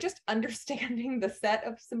 but just understanding the set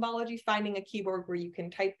of symbology, finding a keyboard where you can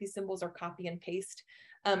type these symbols or copy and paste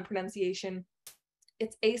pronunciation.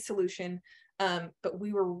 It's a solution, but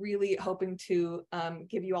we were really hoping to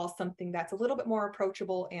give you all something that's a little bit more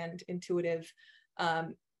approachable and intuitive,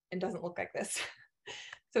 and doesn't look like this.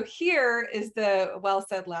 So here is the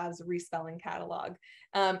WellSaid Labs respelling catalog.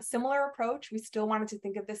 Similar approach, we still wanted to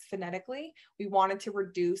think of this phonetically. We wanted to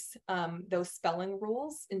reduce those spelling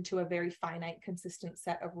rules into a very finite, consistent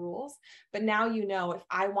set of rules. But now you know, if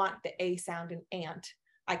I want the A sound in ant,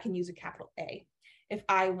 I can use a capital A. If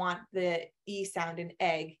I want the E sound in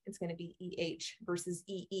egg, it's going to be EH versus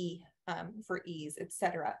EE for E's,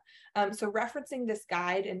 etc. So referencing this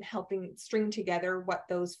guide and helping string together what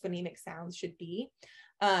those phonemic sounds should be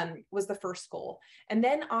was the first goal. And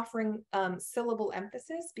then offering syllable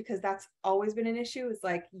emphasis, because that's always been an issue. It's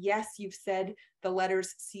like, yes, you've said the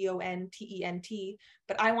letters C-O-N-T-E-N-T,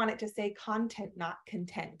 but I want it to say content, not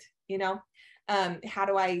content, How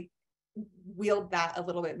do I wield that a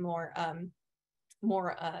little bit more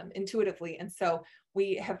intuitively? And so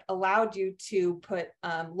we have allowed you to put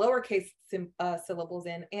lowercase syllables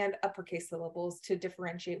in and uppercase syllables to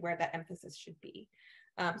differentiate where that emphasis should be.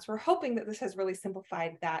 So we're hoping that this has really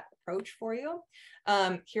simplified that approach for you.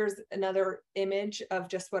 Here's another image of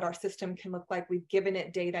just what our system can look like. We've given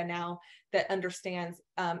it data now that understands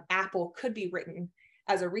apple could be written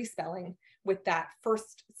as a respelling with that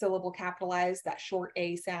first syllable capitalized, that short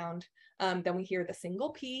A sound. Then we hear the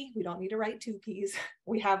single P. We don't need to write 2 Ps.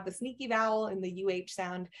 We have the sneaky vowel in the UH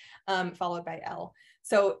sound followed by L.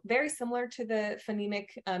 So very similar to the phonemic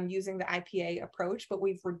using the IPA approach, but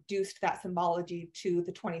we've reduced that symbology to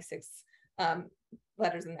the 26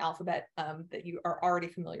 letters in the alphabet that you are already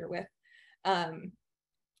familiar with.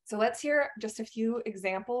 So let's hear just a few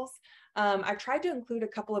examples. I've tried to include a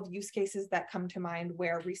couple of use cases that come to mind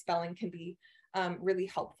where respelling can be really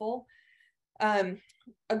helpful. A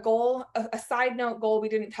side note goal we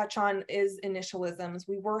didn't touch on is initialisms.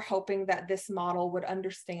 We were hoping that this model would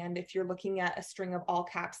understand if you're looking at a string of all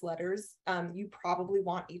caps letters, you probably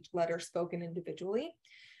want each letter spoken individually.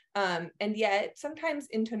 And yet sometimes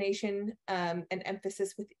intonation and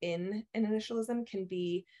emphasis within an initialism can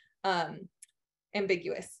be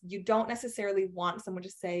ambiguous. You don't necessarily want someone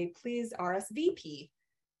to say, please RSVP.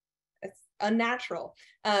 It's unnatural.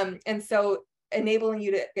 And so enabling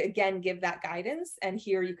you to, again, give that guidance. And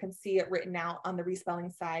here you can see it written out on the respelling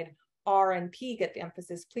side, R and P get the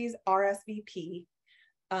emphasis, please RSVP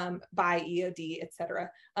by EOD, etc.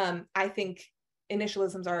 I think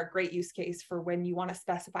initialisms are a great use case for when you want to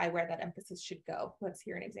specify where that emphasis should go. Let's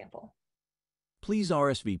hear an example. Please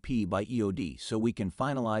RSVP by EOD so we can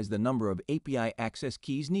finalize the number of API access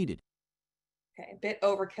keys needed. Okay, a bit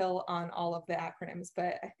overkill on all of the acronyms,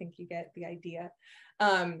 but I think you get the idea.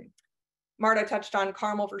 Marta touched on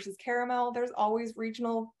caramel versus caramel. There's always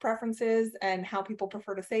regional preferences and how people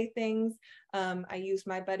prefer to say things. I used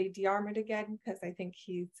my buddy Diarmid again because I think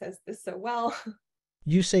he says this so well.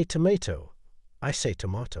 You say tomato, I say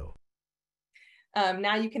tomato.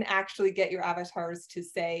 Now you can actually get your avatars to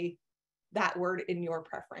say that word in your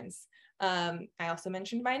preference. I also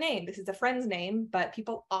mentioned my name. This is a friend's name, but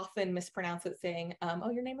people often mispronounce it saying, oh,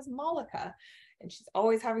 your name is Malika. And she's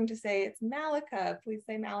always having to say, it's Malika, please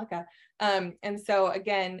say Malika. And so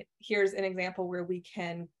again, here's an example where we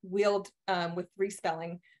can wield with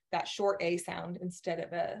respelling that short A sound instead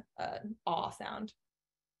of an aw sound.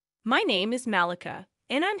 My name is Malika,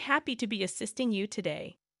 and I'm happy to be assisting you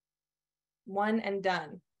today. One and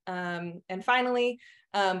done. And finally,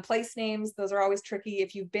 place names. Those are always tricky.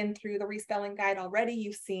 If you've been through the respelling guide already,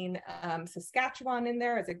 you've seen Saskatchewan in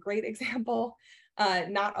there as a great example.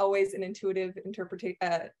 Not always an intuitive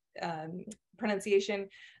pronunciation.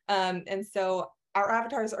 And so our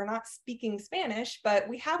avatars are not speaking Spanish, but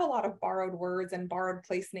we have a lot of borrowed words and borrowed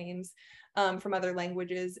place names from other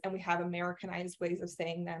languages, and we have Americanized ways of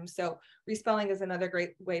saying them. So respelling is another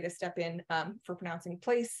great way to step in for pronouncing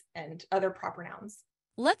place and other proper nouns.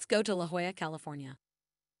 Let's go to La Jolla, California.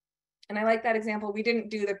 And I like that example. We didn't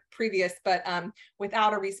do the previous, but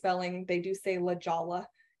without a respelling, they do say La Jolla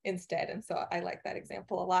instead. And so I like that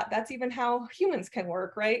example a lot. That's even how humans can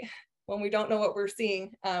work, right? When we don't know what we're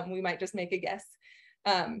seeing, we might just make a guess.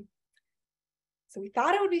 So we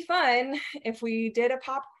thought it would be fun if we did a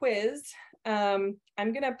pop quiz. I'm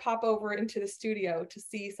going to pop over into the studio to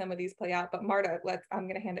see some of these play out, but Marta, I'm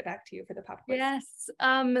going to hand it back to you for the pop quiz. Yes.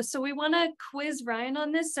 So we want to quiz Ryan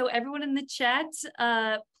on this. So everyone in the chat,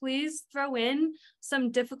 please throw in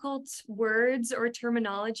some difficult words or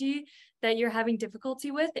terminology that you're having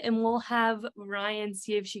difficulty with, and we'll have Ryan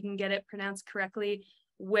see if she can get it pronounced correctly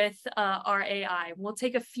with our AI. We'll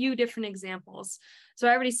take a few different examples. So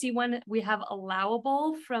I already see one. We have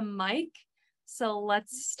allowable from Mike. So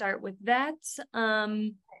let's start with that.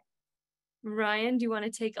 Ryan, do you want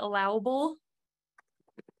to take allowable?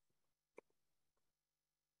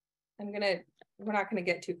 We're not gonna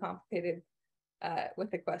get too complicated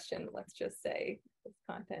with the question. Let's just say this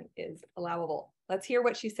content is allowable. Let's hear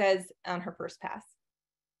what she says on her first pass.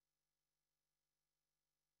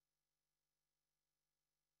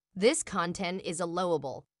 This content is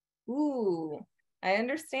allowable. Ooh, I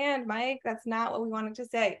understand, Mike. That's not what we wanted to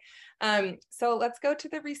say. So let's go to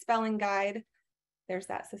the respelling guide. There's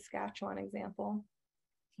that Saskatchewan example.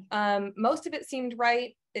 Most of it seemed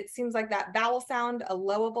right. It seems like that vowel sound,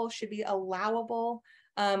 allowable, should be allowable.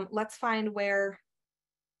 Let's find where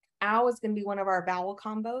ow is going to be one of our vowel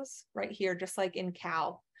combos right here, just like in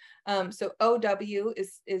cow. So OW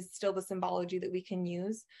is still the symbology that we can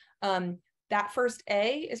use. That first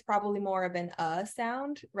A is probably more of an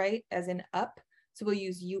sound, right? As in up. So we'll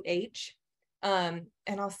use UH. And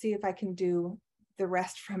I'll see if I can do the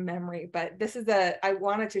rest from memory, but this is I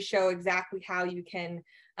wanted to show exactly how you can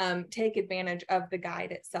take advantage of the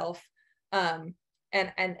guide itself and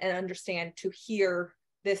understand to hear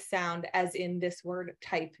this sound as in this word,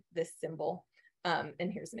 type this symbol.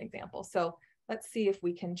 And here's an example. So let's see if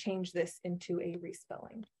we can change this into a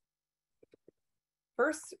respelling.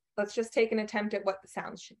 First, let's just take an attempt at what the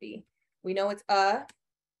sounds should be. We know it's the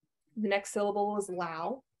next syllable is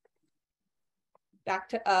low. Back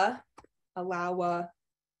to allowable.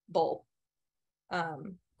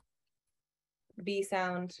 B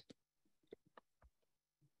sound.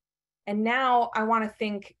 And now I want to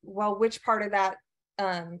think, well, which part of that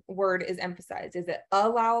word is emphasized? Is it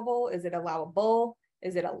allowable? Is it allowable?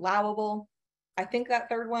 Is it allowable? I think that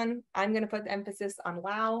third one, I'm going to put the emphasis on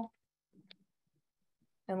allow.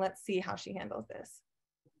 And let's see how she handles this.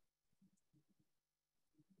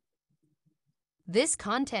 This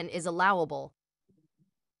content is allowable.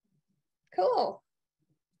 Cool.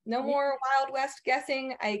 No more Wild West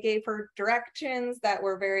guessing. I gave her directions that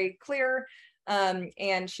were very clear,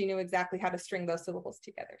 and she knew exactly how to string those syllables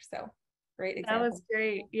together. So great example. That was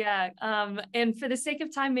great. Yeah. And for the sake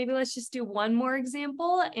of time, maybe let's just do one more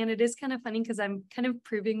example. And it is kind of funny because I'm kind of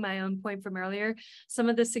proving my own point from earlier. Some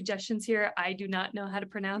of the suggestions here, I do not know how to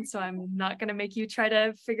pronounce, so I'm not going to make you try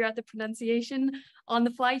to figure out the pronunciation on the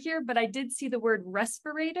fly here, but I did see the word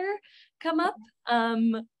respirator come up.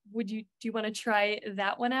 Do you want to try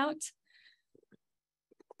that one out?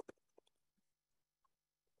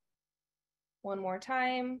 One more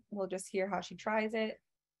time. We'll just hear how she tries it.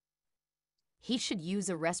 He should use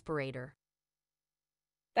a respirator.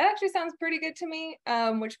 That actually sounds pretty good to me,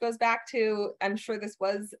 which goes back to, I'm sure this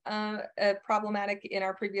was problematic in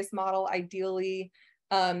our previous model. Ideally,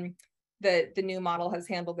 the new model has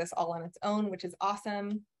handled this all on its own, which is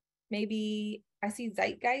awesome. Maybe I see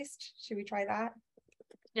zeitgeist. Should we try that?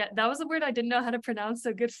 Yeah, that was a word I didn't know how to pronounce,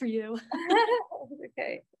 so good for you.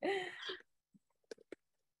 Okay. Let's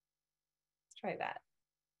try that.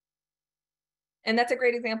 And that's a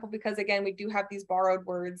great example because, again, we do have these borrowed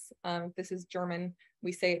words. This is German.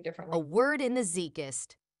 We say it differently. A word in the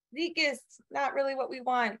Zeekist. Zeekist, not really what we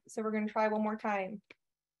want. So we're going to try one more time.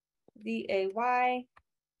 Zaygaist.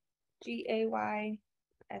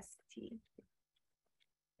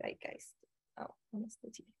 Zeitgeist. Oh, I missed the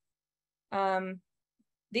T.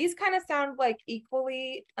 These kind of sound like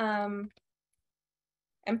equally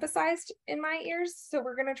emphasized in my ears. So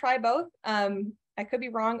we're going to try both. I could be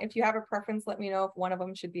wrong. If you have a preference, let me know if one of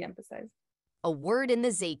them should be emphasized. A word in the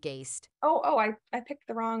Zeitgeist. Oh, I picked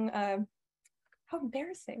the wrong, how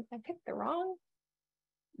embarrassing. I picked the wrong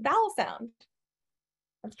vowel sound.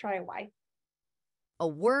 Let's try a Y. A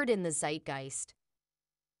word in the Zeitgeist.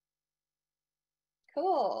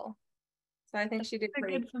 Cool. So I think she did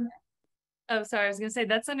great. Oh, sorry. I was going to say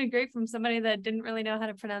that sounded great from somebody that didn't really know how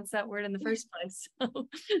to pronounce that word in the first place. So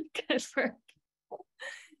good work.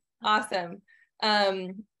 Awesome.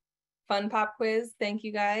 Fun pop quiz. Thank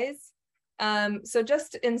you guys. So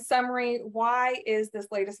just in summary, why is this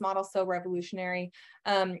latest model so revolutionary?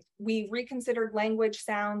 We reconsidered language,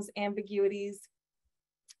 sounds, ambiguities,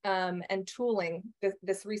 and tooling,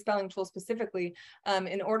 this respelling tool specifically,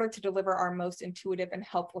 in order to deliver our most intuitive and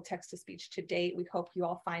helpful text-to-speech to date. We hope you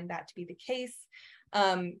all find that to be the case.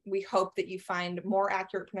 We hope that you find more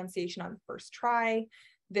accurate pronunciation on the first try.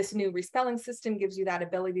 This new respelling system gives you that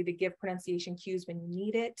ability to give pronunciation cues when you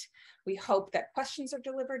need it. We hope that questions are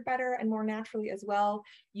delivered better and more naturally as well.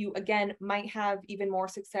 You, again, might have even more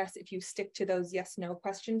success if you stick to those yes/no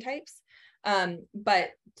question types.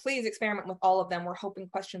 But please experiment with all of them. We're hoping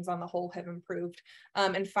questions on the whole have improved.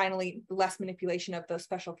 And finally, less manipulation of those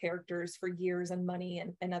special characters for years and money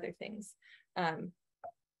and other things.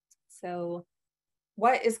 So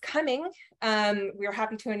what is coming? We are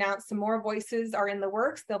happy to announce some more voices are in the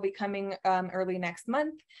works. They'll be coming early next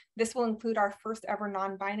month. This will include our first ever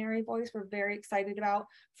non-binary voice we're very excited about,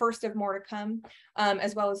 first of more to come,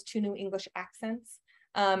 as well as 2 new English accents.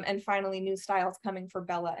 And finally, new styles coming for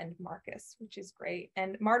Bella and Marcus, which is great.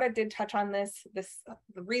 And Marta did touch on this.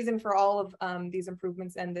 The reason for all of these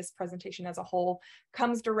improvements and this presentation as a whole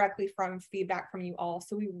comes directly from feedback from you all.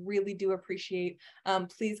 So we really do appreciate.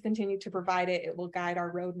 Please continue to provide it. It will guide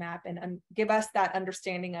our roadmap and give us that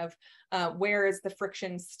understanding of where is the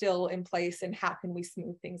friction still in place and how can we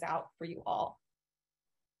smooth things out for you all.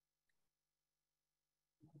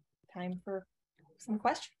 Time for some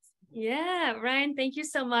questions. Yeah, Ryan, thank you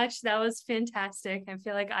so much. That was fantastic. I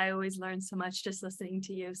feel like I always learn so much just listening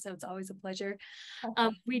to you, so it's always a pleasure.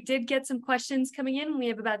 We did get some questions coming in. We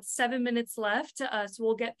have about 7 minutes left, so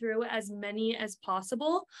we'll get through as many as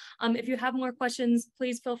possible. If you have more questions,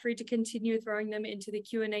 please feel free to continue throwing them into the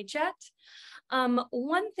Q&A chat.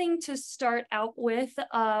 One thing to start out with,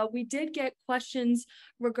 we did get questions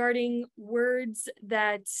regarding words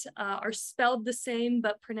that are spelled the same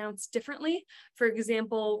but pronounced differently. For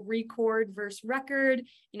example, record versus record.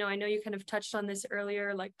 You know, I know you kind of touched on this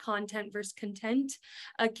earlier, like content versus content.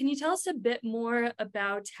 Can you tell us a bit more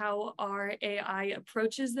about how our AI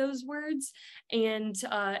approaches those words and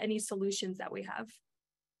any solutions that we have?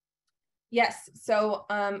 Yes. So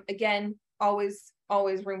again, always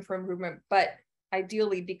room for improvement, but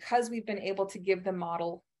ideally, because we've been able to give the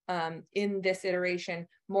model in this iteration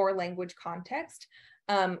more language context,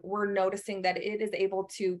 we're noticing that it is able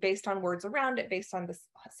to, based on words around it, based on the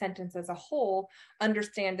sentence as a whole,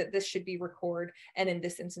 understand that this should be record, and in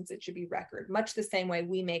this instance, it should be record, much the same way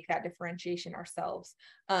we make that differentiation ourselves.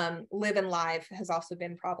 Live and live has also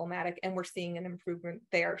been problematic, and we're seeing an improvement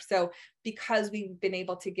there. So because we've been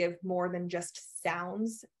able to give more than just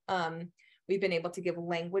sounds, we've been able to give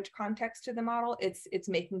language context to the model, it's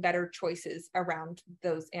making better choices around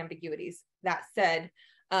those ambiguities. That said,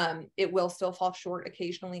 it will still fall short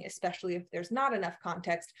occasionally, especially if there's not enough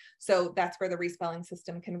context. So that's where the respelling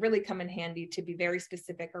system can really come in handy to be very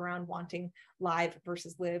specific around wanting live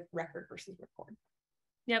versus live, record versus record.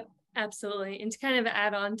 Yep, absolutely. And to kind of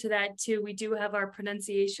add on to that too, we do have our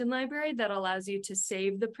pronunciation library that allows you to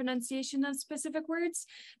save the pronunciation of specific words.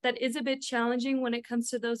 That is a bit challenging when it comes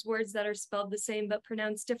to those words that are spelled the same but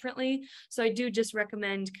pronounced differently. So I do just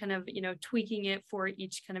recommend kind of, you know, tweaking it for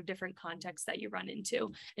each kind of different context that you run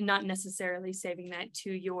into, and not necessarily saving that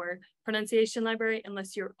to your pronunciation library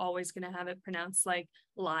unless you're always going to have it pronounced like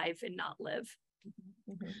live and not live.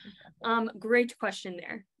 Great question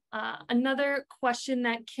there. Another question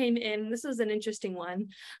that came in, this was an interesting one.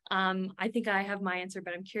 I think I have my answer,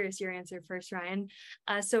 but I'm curious your answer first, Ryan.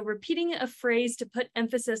 So repeating a phrase to put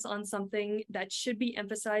emphasis on something that should be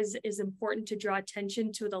emphasized is important to draw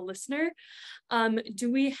attention to the listener.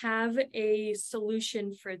 Do we have a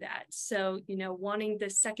solution for that? So, you know, wanting the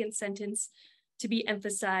second sentence to be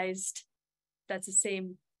emphasized, that's the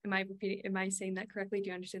same. Am I saying that correctly? Do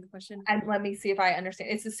you understand the question? And let me see if I understand.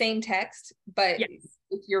 It's the same text, but Yes.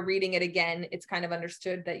 if you're reading it again, it's kind of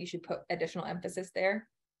understood that you should put additional emphasis there.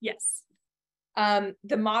 Yes.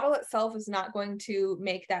 The model itself is not going to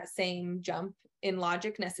make that same jump in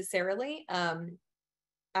logic necessarily.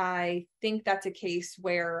 I think that's a case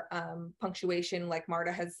where punctuation, like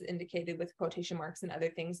Marta has indicated with quotation marks and other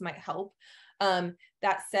things, might help.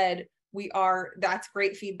 That said, that's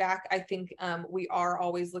great feedback. I think we are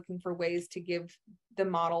always looking for ways to give the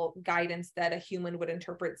model guidance that a human would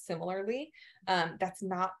interpret similarly. That's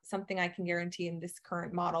not something I can guarantee in this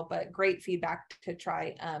current model, but great feedback to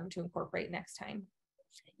try to incorporate next time.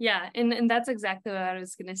 Yeah, and that's exactly what I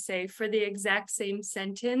was going to say. For the exact same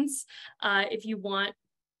sentence, if you want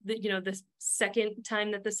the second time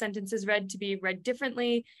that the sentence is read to be read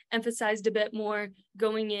differently, emphasized a bit more,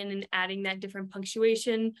 going in and adding that different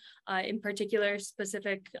punctuation, in particular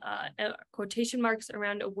specific quotation marks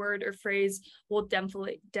around a word or phrase will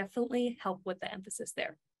definitely help with the emphasis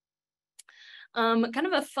there. Kind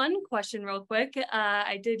of a fun question real quick.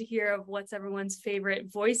 I did hear of what's everyone's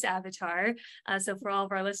favorite voice avatar. So for all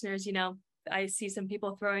of our listeners, I see some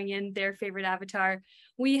people throwing in their favorite avatar.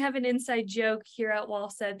 We have an inside joke here at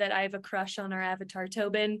WellSaid that I have a crush on our avatar,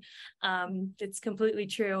 Tobin. It's completely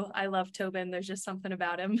true. I love Tobin. There's just something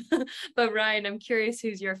about him. But Ryan, I'm curious,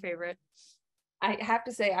 who's your favorite? I have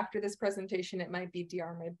to say, after this presentation, it might be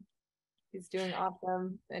Diarmid. He's doing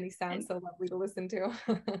awesome, and he sounds so lovely to listen to.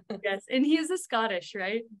 Yes, and he is a Scottish,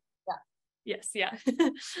 right? Yeah. Yes, yeah.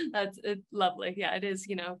 That's lovely. Yeah, it is,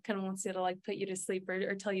 kind of wants to like put you to sleep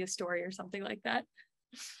or tell you a story or something like that.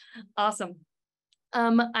 Awesome.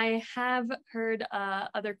 I have heard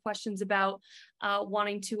other questions about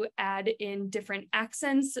wanting to add in different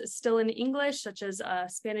accents still in English, such as a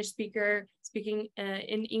Spanish speaker speaking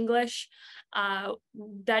in English.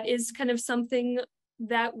 That is kind of something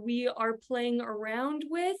that we are playing around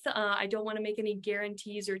with. I don't want to make any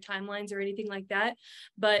guarantees or timelines or anything like that,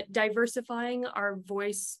 but diversifying our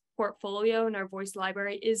voice portfolio and our voice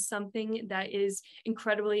library is something that is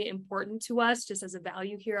incredibly important to us just as a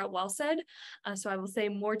value here at WellSaid. So I will say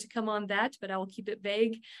more to come on that, but I will keep it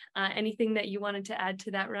vague. Anything that you wanted to add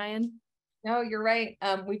to that, Ryan? No, you're right.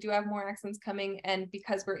 We do have more accents coming, and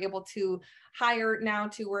because we're able to hire now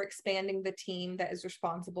too, we're expanding the team that is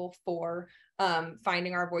responsible for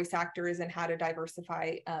finding our voice actors and how to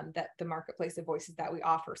diversify the marketplace of voices that we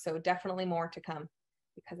offer. So definitely more to come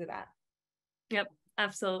because of that. Yep,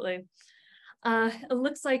 absolutely. It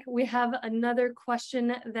looks like we have another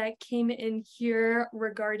question that came in here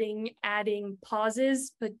regarding adding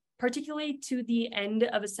pauses, but particularly to the end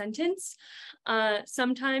of a sentence.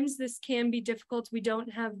 Sometimes this can be difficult. We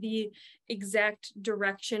don't have the exact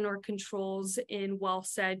direction or controls in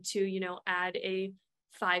WellSaid to, add a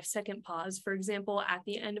 5-second pause, for example, at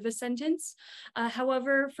the end of a sentence.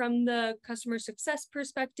 However, from the customer success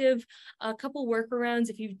perspective, a couple workarounds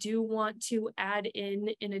if you do want to add in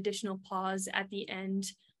an additional pause at the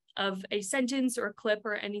end of a sentence or clip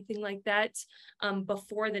or anything like that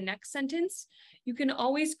before the next sentence. You can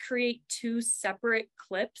always create 2 separate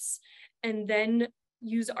clips and then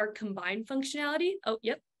use our combine functionality. Oh,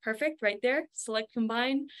 yep. Perfect, right there, select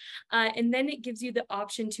combine. And then it gives you the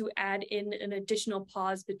option to add in an additional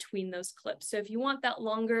pause between those clips. So if you want that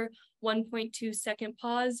longer 1.2-second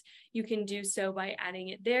pause, you can do so by adding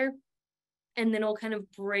it there. And then it'll kind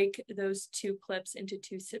of break those 2 clips into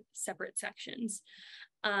 2 separate sections.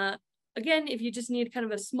 Again, if you just need kind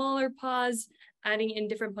of a smaller pause, adding in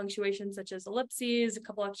different punctuations such as ellipses, a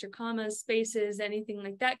couple extra commas, spaces, anything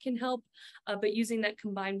like that can help, but using that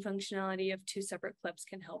combined functionality of 2 separate clips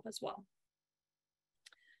can help as well.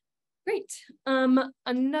 Great.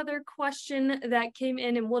 Another question that came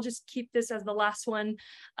in, and we'll just keep this as the last one.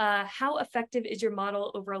 How effective is your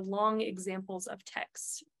model over long examples of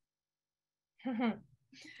text?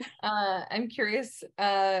 I'm curious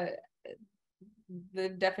the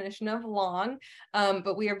definition of long,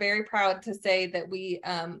 but we are very proud to say that we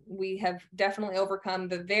have definitely overcome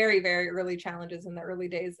the very, very early challenges in the early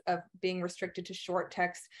days of being restricted to short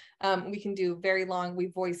text. We can do very long. We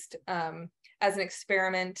voiced as an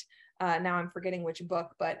experiment, now I'm forgetting which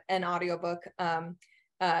book, but an audiobook, and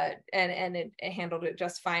it handled it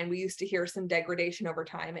just fine. We used to hear some degradation over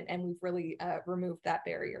time, and we've really removed that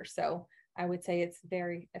barrier. So I would say it's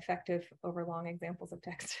very effective over long examples of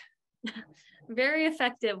text. Very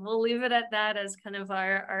effective. We'll leave it at that as kind of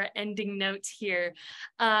our ending note here.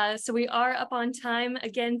 So we are up on time.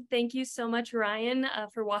 Again, thank you so much, Ryan,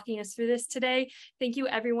 for walking us through this today. Thank you,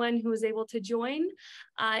 everyone who was able to join.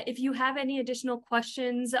 If you have any additional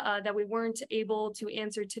questions that we weren't able to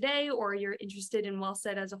answer today, or you're interested in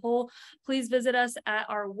WellSaid as a whole, please visit us at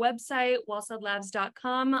our website,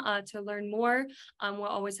 wellsaidlabs.com, to learn more. We're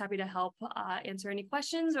always happy to help answer any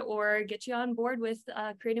questions or get you on board with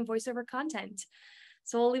creating voiceover content.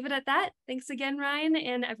 So we'll leave it at that. Thanks again, Ryan,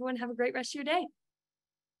 and everyone have a great rest of your day.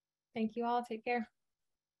 Thank you all. Take care.